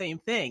say the same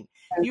thing.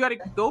 You got to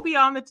go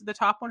beyond the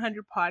top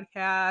 100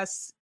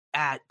 podcasts,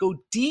 go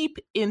deep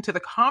into the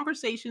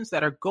conversations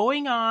that are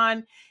going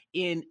on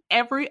in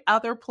every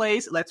other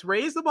place. Let's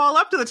raise them all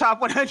up to the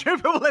top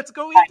 100, but let's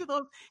go into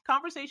those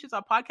conversations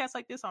on podcasts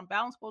like this, on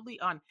Balance Boldly,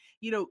 on,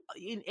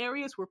 in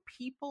areas where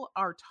people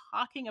are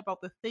talking about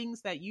the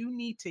things that you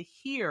need to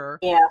hear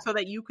so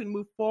that you can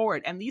move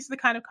forward. And these are the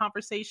kind of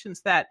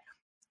conversations that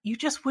you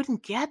just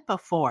wouldn't get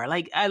before.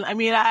 Like, I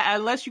mean,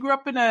 unless you grew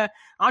up in an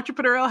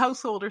entrepreneurial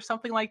household or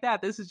something like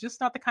that, this is just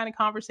not the kind of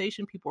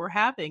conversation people were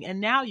having. And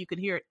now you can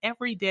hear it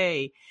every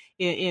day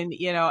in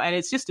and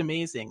it's just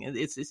amazing.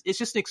 It's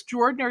just an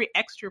extraordinary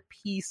extra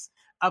piece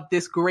of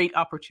this great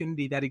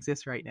opportunity that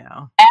exists right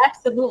now.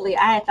 Absolutely.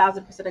 I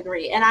 1,000%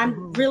 agree. And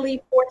I'm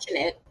really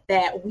fortunate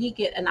that we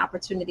get an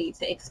opportunity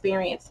to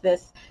experience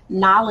this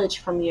knowledge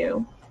from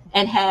you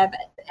and have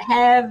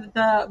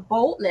the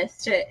boldness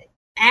to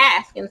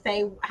ask and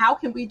say, how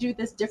can we do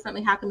this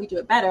differently? How can we do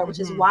it better? Which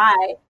is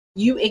why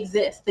you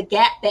exist. The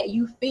gap that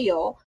you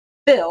fill,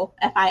 Fill,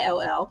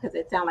 because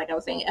it sounded like I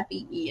was saying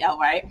FEEL,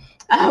 right?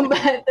 And look,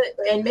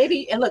 and maybe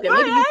you feel it.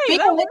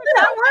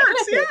 That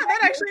works. Yeah, that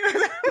actually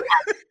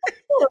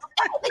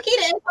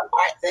Nikita in some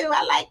part too.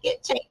 I like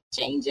it.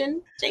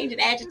 Changing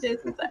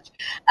adjectives and such.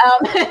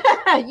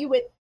 You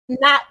would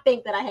not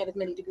think that I have as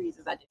many degrees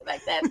as I do.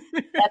 Like that's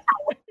how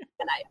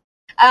I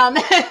am.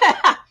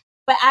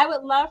 But I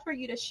would love for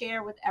you to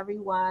share with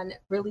everyone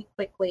really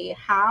quickly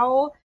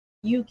how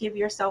you give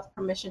yourself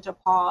permission to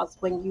pause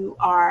when you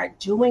are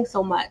doing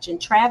so much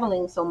and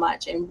traveling so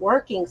much and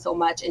working so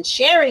much and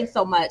sharing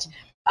so much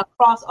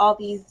across all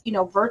these,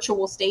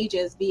 virtual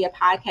stages via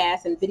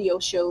podcasts and video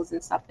shows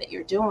and stuff that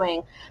you're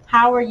doing.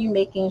 How are you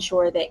making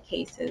sure that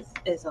case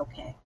is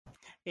okay?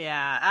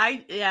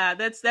 Yeah,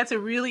 that's a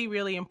really,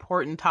 really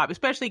important topic,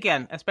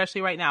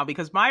 especially right now,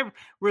 because my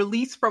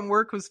release from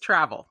work was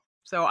travel.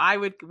 So I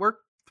would work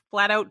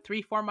flat out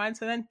 3-4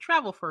 months and then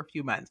travel for a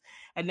few months.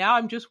 And now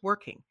I'm just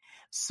working.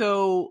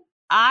 So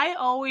I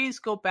always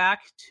go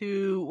back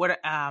to what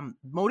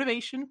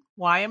motivation,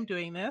 why I'm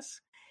doing this.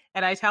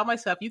 And I tell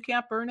myself, you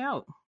can't burn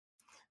out.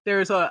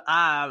 This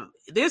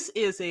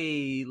is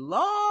a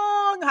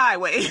long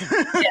highway.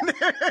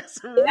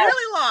 It's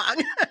really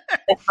long.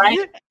 That's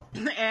right.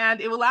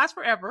 And it will last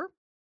forever.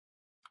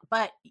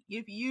 But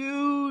if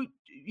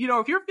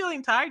if you're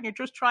feeling tired and you're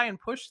just trying and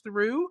push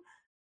through,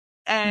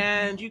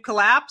 and you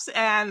collapse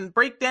and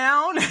break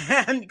down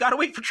and you got to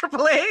wait for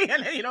AAA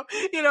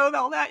and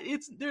all that,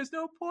 there's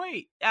no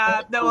point.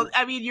 No,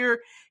 I mean,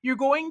 you're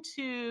going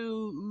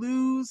to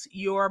lose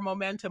your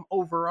momentum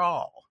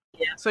overall.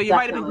 Yeah, so you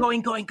might have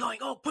been going,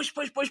 oh, push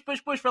for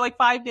like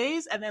 5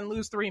 days and then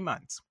lose 3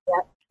 months.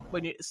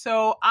 Yeah.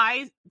 So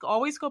I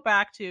always go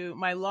back to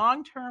my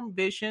long-term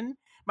vision.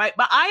 But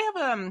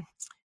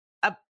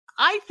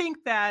I think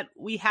that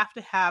we have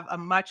to have a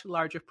much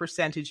larger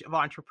percentage of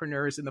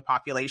entrepreneurs in the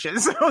population.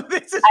 So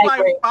this is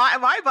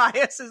my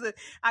bias is that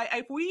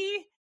if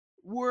we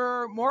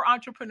were more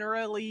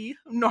entrepreneurially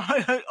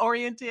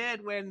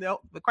oriented when the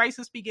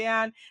crisis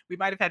began, we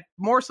might have had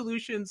more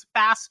solutions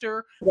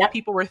faster. Yep.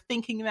 People were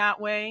thinking that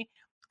way.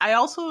 I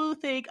also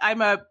think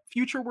I'm a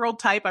future world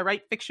type. I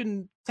write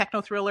fiction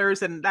techno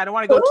thrillers, and I don't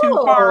want to go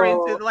too far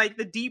into like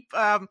the deep,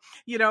 I'm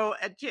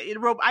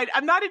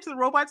not into the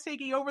robots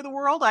taking over the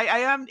world. I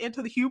am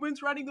into the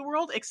humans running the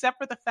world, except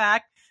for the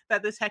fact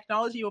that this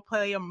technology will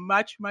play a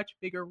much, much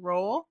bigger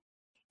role,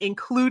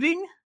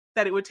 including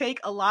that it would take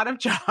a lot of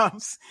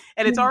jobs.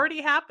 And it's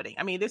already happening.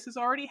 I mean, this is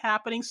already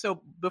happening.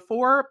 So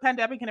before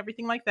pandemic and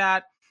everything like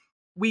that,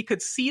 we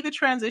could see the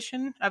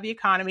transition of the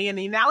economy. And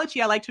the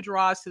analogy I like to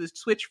draw is to the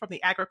switch from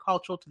the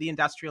agricultural to the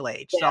industrial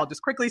age. Yeah. So I'll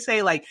just quickly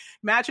say, like,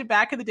 imagine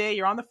back in the day,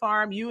 you're on the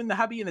farm, you and the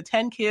hubby and the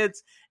 10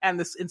 kids, and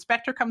this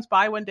inspector comes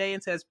by one day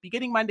and says,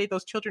 beginning Monday,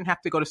 those children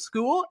have to go to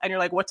school. And you're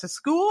like, what's a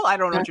school? I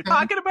don't know what you're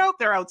talking about.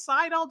 They're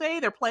outside all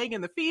day. They're playing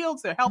in the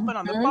fields. They're helping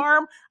on the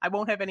farm. I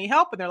won't have any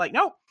help. And they're like,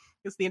 no,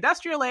 it's the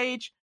industrial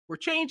age. We're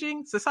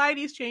changing.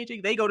 Society is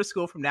changing. They go to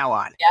school from now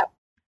on. Yep.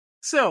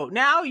 So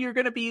now you're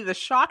going to be the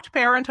shocked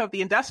parent of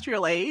the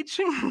industrial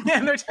age,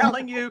 and they're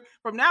telling you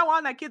from now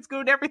on that kid's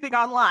doing everything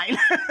online.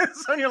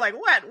 So you're like,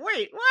 what?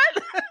 Wait,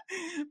 what?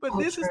 But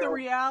this is the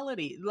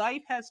reality.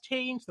 Life has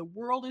changed. The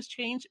world has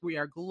changed. We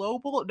are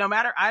global. No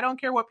matter, I don't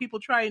care what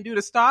people try and do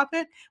to stop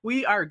it.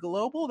 We are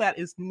global. That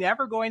is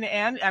never going to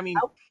end. I mean,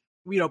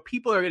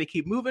 people are going to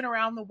keep moving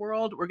around the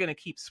world. We're going to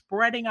keep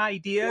spreading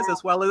ideas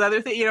as well as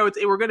other things.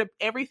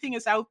 Everything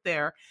is out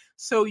there.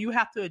 So you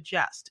have to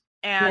adjust.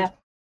 And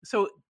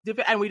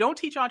and we don't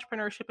teach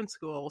entrepreneurship in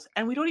schools,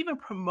 and we don't even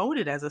promote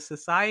it as a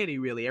society,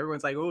 really.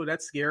 Everyone's like, oh,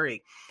 that's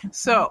scary.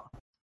 So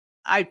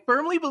I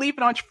firmly believe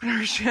in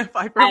entrepreneurship.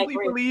 I firmly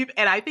believe,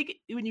 and I think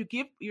when you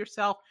give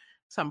yourself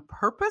some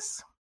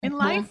purpose in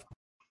life,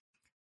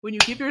 when you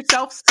give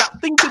yourself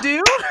something to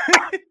do,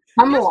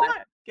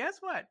 guess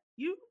what?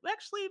 You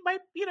actually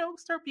might,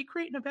 start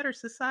creating a better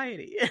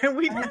society. And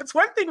that's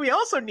one thing we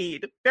also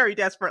need very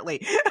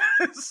desperately.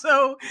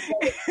 So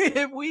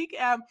if we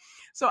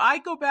so I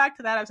go back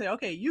to that. I say,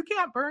 okay, you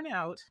can't burn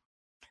out.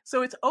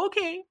 So it's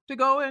okay to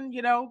go and,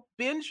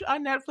 binge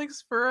on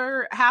Netflix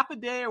for half a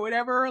day or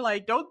whatever.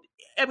 Like,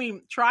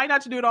 try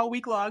not to do it all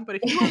week long. But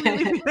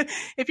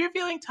if you're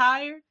feeling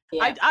tired,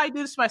 I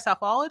do this to myself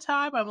all the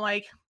time. I'm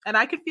like, and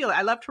I can feel it.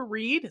 I love to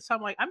read. So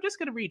I'm like, I'm just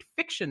going to read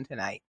fiction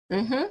tonight.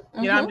 I'm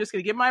just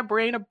going to give my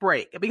brain a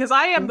break, because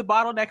I am the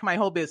bottleneck of my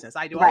whole business.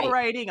 I do all the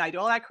writing. I do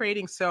all that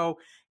creating. So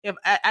if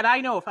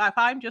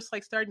I'm just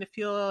like starting to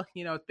feel,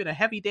 it's been a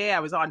heavy day, I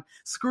was on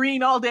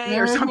screen all day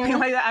or something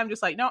like that, I'm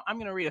just like, no, I'm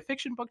going to read a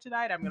fiction book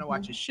tonight. I'm going to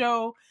watch a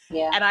show.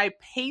 And I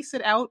pace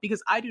it out,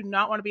 because I do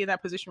not want to be in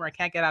that position where I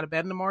can't get out of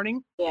bed in the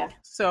morning.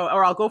 So,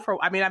 or I'll go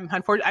I'm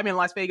in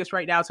Las Vegas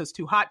right now, so it's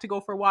too hot to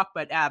go for a walk,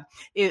 but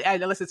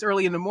unless it's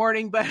early in the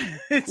morning, but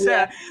it's,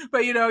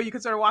 you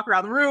can sort of walk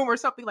around the room or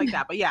something like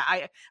that. But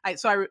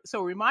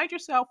so remind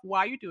yourself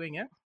why you're doing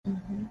it.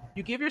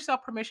 You give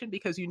yourself permission,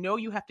 because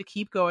you have to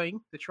keep going,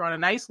 that you're on a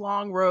nice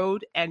long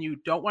road and you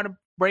don't want to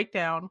break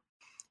down.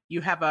 You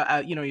have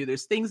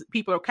there's things,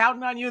 people are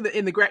counting on you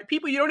in the grand,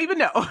 people you don't even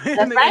know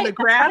in the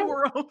grand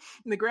world,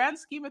 in the grand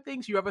scheme of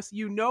things. You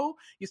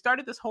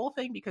started this whole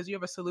thing because you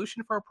have a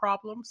solution for a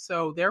problem.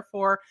 So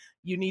therefore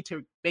you need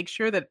to make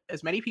sure that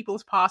as many people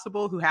as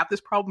possible who have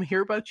this problem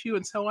hear about you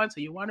and so on. So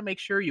you want to make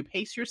sure you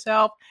pace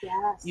yourself.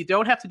 You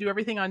don't have to do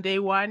everything on day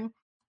one.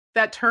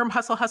 That term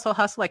hustle,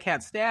 I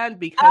can't stand,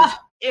 because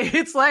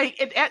it's like,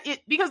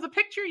 because the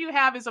picture you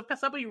have is of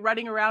somebody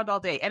running around all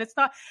day. And it's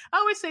not, I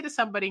always say to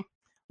somebody,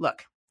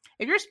 look,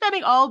 if you're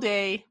spending all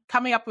day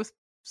coming up with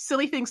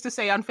silly things to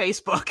say on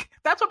Facebook,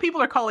 that's what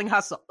people are calling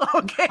hustle.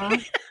 Okay.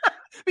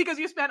 Because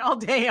you spent all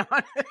day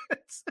on it.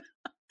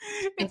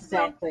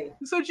 Exactly.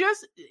 So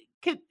just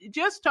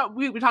talk,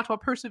 we talked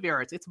about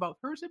perseverance. It's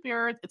about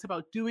perseverance. It's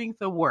about doing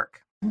the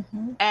work.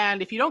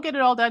 And if you don't get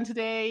it all done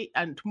today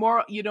and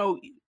tomorrow,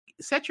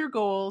 set your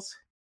goals,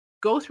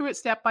 go through it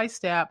step by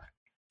step.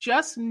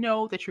 Just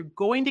know that you're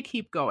going to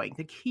keep going.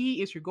 The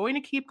key is you're going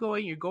to keep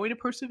going. You're going to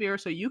persevere.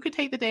 So you could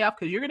take the day off,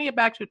 because you're going to get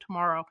back to it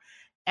tomorrow.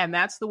 And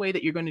that's the way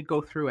that you're going to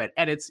go through it.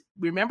 And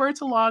remember,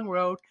 it's a long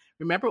road.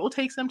 Remember, it will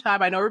take some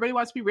time. I know everybody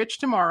wants to be rich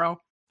tomorrow.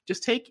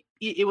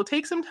 It will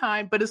take some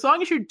time, but as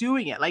long as you're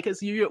doing it, like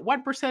as you're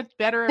 1%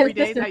 better every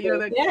day,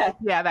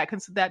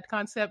 that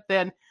concept,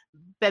 then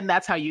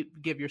that's how you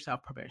give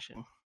yourself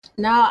permission.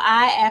 No,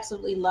 I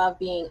absolutely love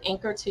being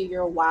anchored to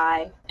your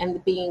why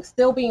and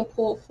still being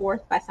pulled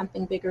forth by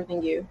something bigger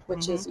than you,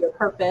 which is your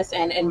purpose.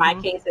 And in my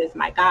case, is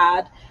my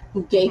God,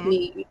 who gave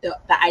me the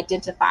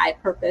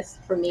identified purpose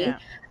for me.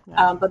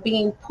 But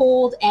being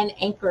pulled and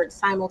anchored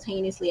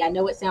simultaneously. I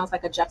know it sounds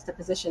like a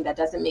juxtaposition that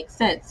doesn't make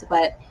sense,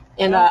 but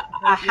in a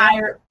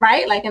higher,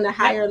 right? Like in a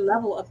higher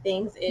level of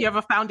things. You have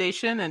a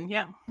foundation and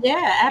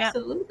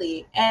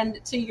absolutely.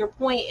 And to your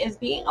point is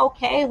being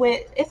okay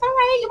with, it's all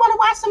right. You want to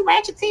watch some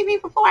ratchet TV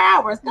for 4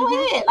 hours. Go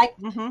ahead. Like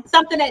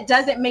something that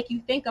doesn't make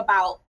you think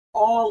about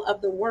all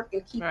of the work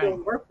and keep your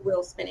work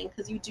wheel spinning,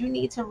 because you do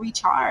need to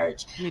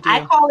recharge.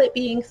 I call it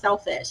being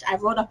selfish. I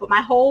wrote up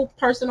my whole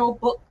personal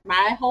book,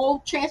 my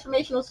whole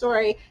transformational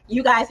story.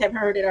 You guys have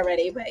heard it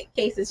already, but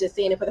Case is just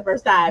seeing it for the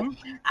first time.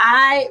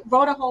 I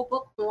wrote a whole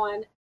book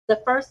on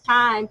the first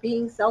time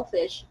being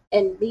selfish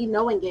and me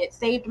knowing it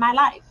saved my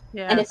life.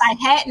 Yes. And if I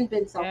hadn't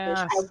been selfish,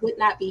 Yes. I would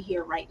not be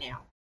here right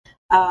now.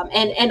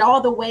 And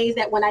all the ways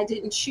that when I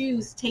didn't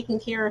choose taking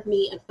care of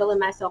me and filling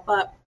myself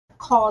up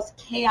caused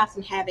chaos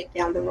and havoc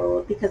down the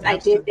road, because I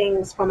did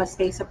things from a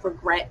space of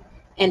regret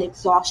and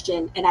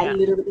exhaustion, and I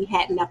literally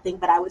had nothing,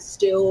 but I was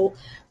still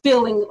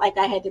feeling like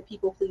I had to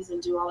people please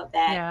and do all of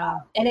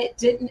that. And it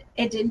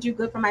didn't do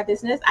good for my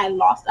business. I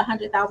lost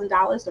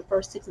 $100,000 the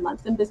first 6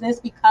 months in business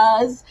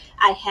because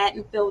I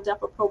hadn't filled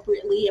up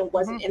appropriately and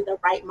wasn't in the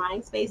right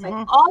mind space.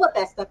 Like all of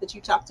that stuff that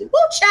you talk to. Woo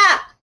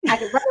cha! I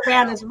can run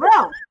around this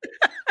room.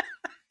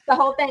 The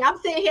whole thing. I'm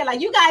sitting here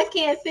like, you guys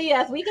can't see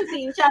us. We can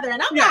see each other.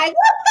 And I'm like,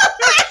 what the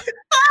fuck?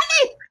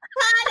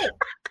 Honey,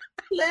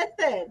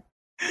 listen.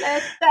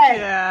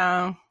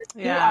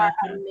 You are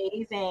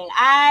amazing.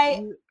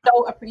 I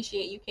so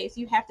appreciate you, Case.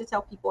 You have to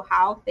tell people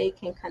how they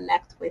can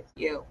connect with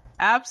you.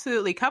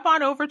 Absolutely. Come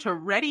on over to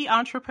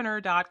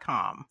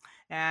readyentrepreneur.com.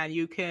 And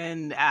you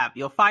can,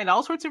 you'll find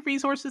all sorts of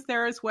resources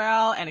there as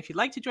well. And if you'd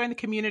like to join the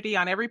community,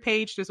 on every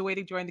page, there's a way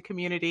to join the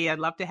community. I'd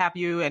love to have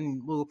you,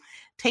 and we'll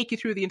take you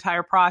through the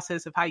entire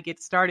process of how you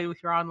get started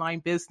with your online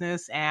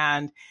business.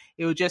 And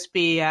it would just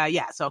be,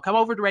 so come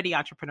over to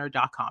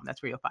readyentrepreneur.com.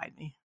 That's where you'll find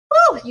me.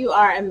 Woo, you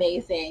are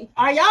amazing.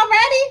 Are y'all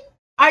ready?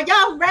 Are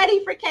y'all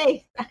ready for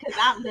Case? Because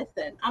I'm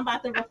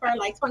about to refer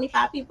like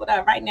 25 people to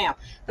her right now.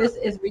 This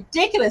is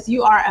ridiculous.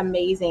 You are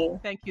amazing.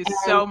 Thank you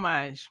so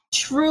much.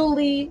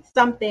 Truly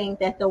something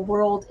that the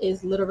world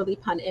is literally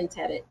pun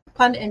intended,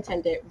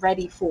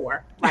 ready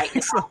for right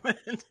now.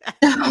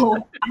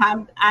 So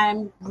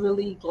I'm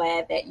really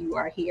glad that you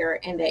are here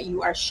and that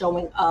you are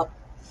showing up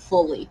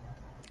fully.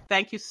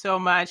 Thank you so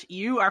much.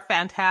 You are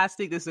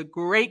fantastic. This is a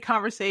great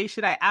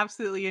conversation. I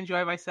absolutely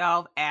enjoy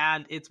myself,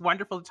 and it's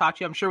wonderful to talk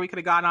to you. I'm sure we could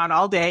have gone on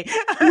all day.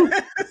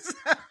 But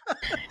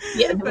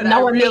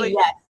no one really,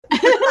 yes.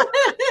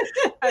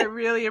 I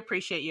really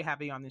appreciate you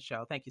having me on the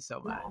show. Thank you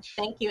so much.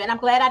 Thank you. And I'm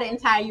glad I didn't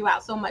tire you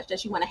out so much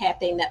that you want a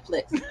half-day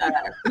Netflix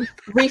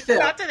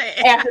refill after this.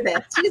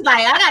 She's like,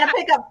 I got to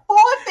pick up 4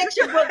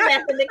 fiction books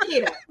after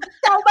Nikita. It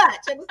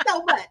was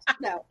so much.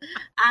 No,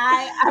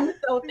 I'm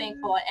so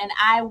thankful. And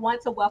I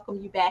want to welcome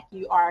you back.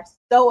 You are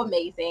so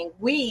amazing.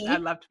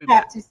 I'd love to be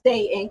back. To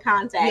stay in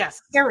contact,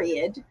 yes.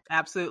 Period.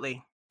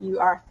 Absolutely. You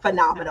are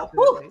phenomenal.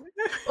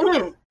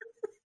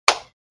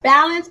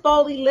 Balance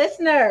Boldly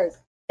listeners,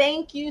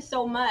 thank you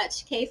so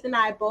much. Case and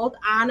I both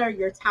honor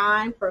your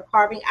time for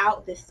carving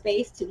out this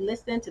space to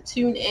listen, to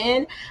tune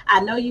in.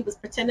 I know you was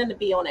pretending to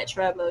be on that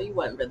treadmill. You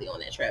wasn't really on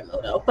that treadmill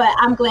though, but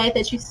I'm glad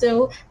that you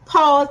still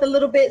paused a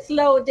little bit,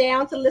 slowed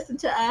down to listen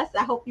to us.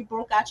 I hope you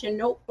broke out your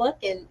notebook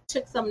and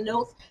took some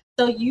notes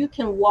so you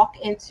can walk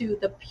into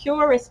the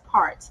purest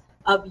parts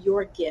of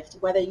your gift,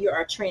 whether you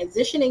are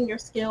transitioning your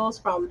skills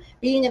from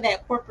being in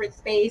that corporate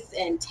space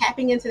and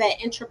tapping into that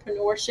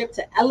entrepreneurship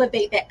to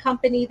elevate that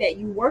company that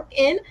you work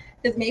in,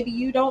 because maybe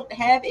you don't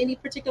have any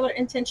particular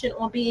intention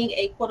on being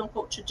a quote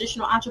unquote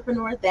traditional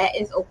entrepreneur. That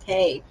is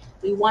okay.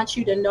 We want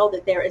you to know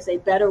that there is a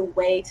better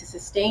way to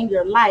sustain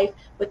your life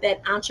with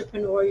that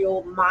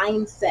entrepreneurial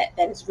mindset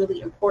that is really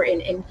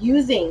important, and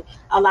using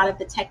a lot of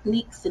the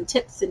techniques and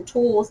tips and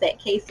tools that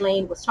Case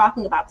Lane was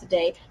talking about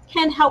today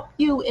can help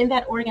you in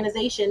that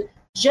organization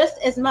just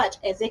as much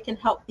as it can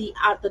help the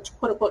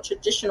quote unquote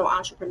traditional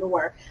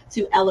entrepreneur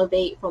to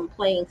elevate from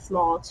playing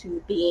small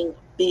to being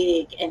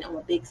big and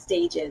on big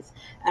stages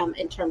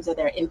in terms of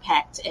their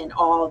impact and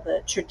all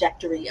the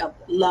trajectory of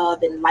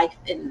love and life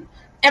and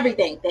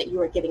everything that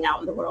you are giving out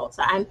in the world.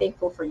 So I'm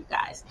thankful for you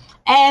guys.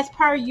 As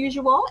per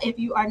usual, if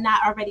you are not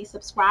already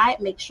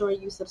subscribed, make sure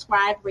you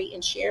subscribe, rate,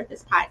 and share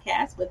this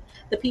podcast with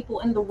the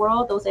people in the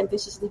world, those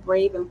ambitiously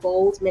brave and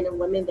bold men and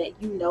women that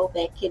you know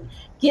that can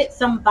get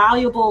some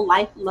valuable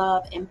life,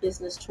 love, and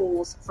business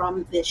tools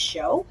from this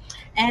show.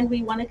 And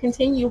we want to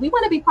continue. We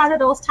want to be part of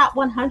those top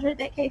 100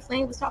 that Case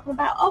Lane was talking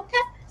about. Okay.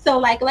 So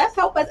let's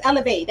help us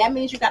elevate. That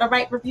means you got to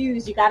write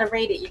reviews, you got to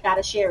rate it, you got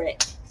to share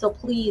it. So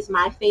please,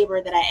 my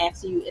favor that I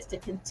ask you is to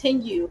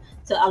continue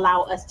to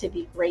allow us to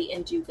be great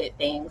and do good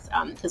things,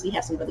 because we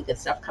have some really good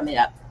stuff coming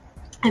up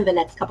in the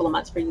next couple of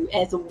months for you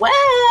as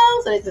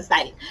well. So it's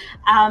exciting.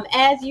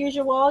 As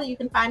usual, you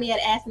can find me at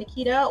Ask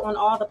Nikita on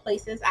all the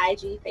places,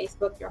 IG,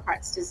 Facebook, Your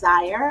Heart's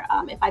Desire.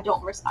 If I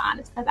don't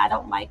respond, it's because I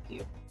don't like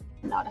you.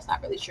 No, that's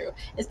not really true.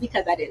 It's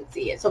because I didn't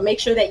see it. So make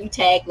sure that you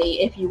tag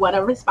me if you want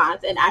a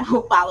response, and I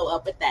will follow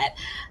up with that.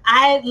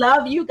 I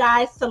love you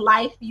guys to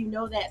life. You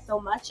know that so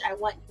much. I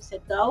want you to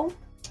go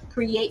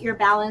create your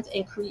balance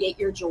and create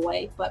your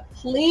joy. But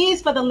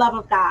please, for the love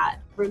of God,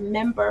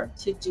 remember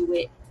to do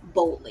it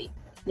boldly.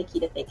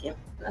 Nikita Thigpen.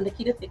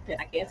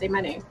 I can't say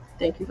my name.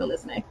 Thank you for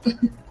listening.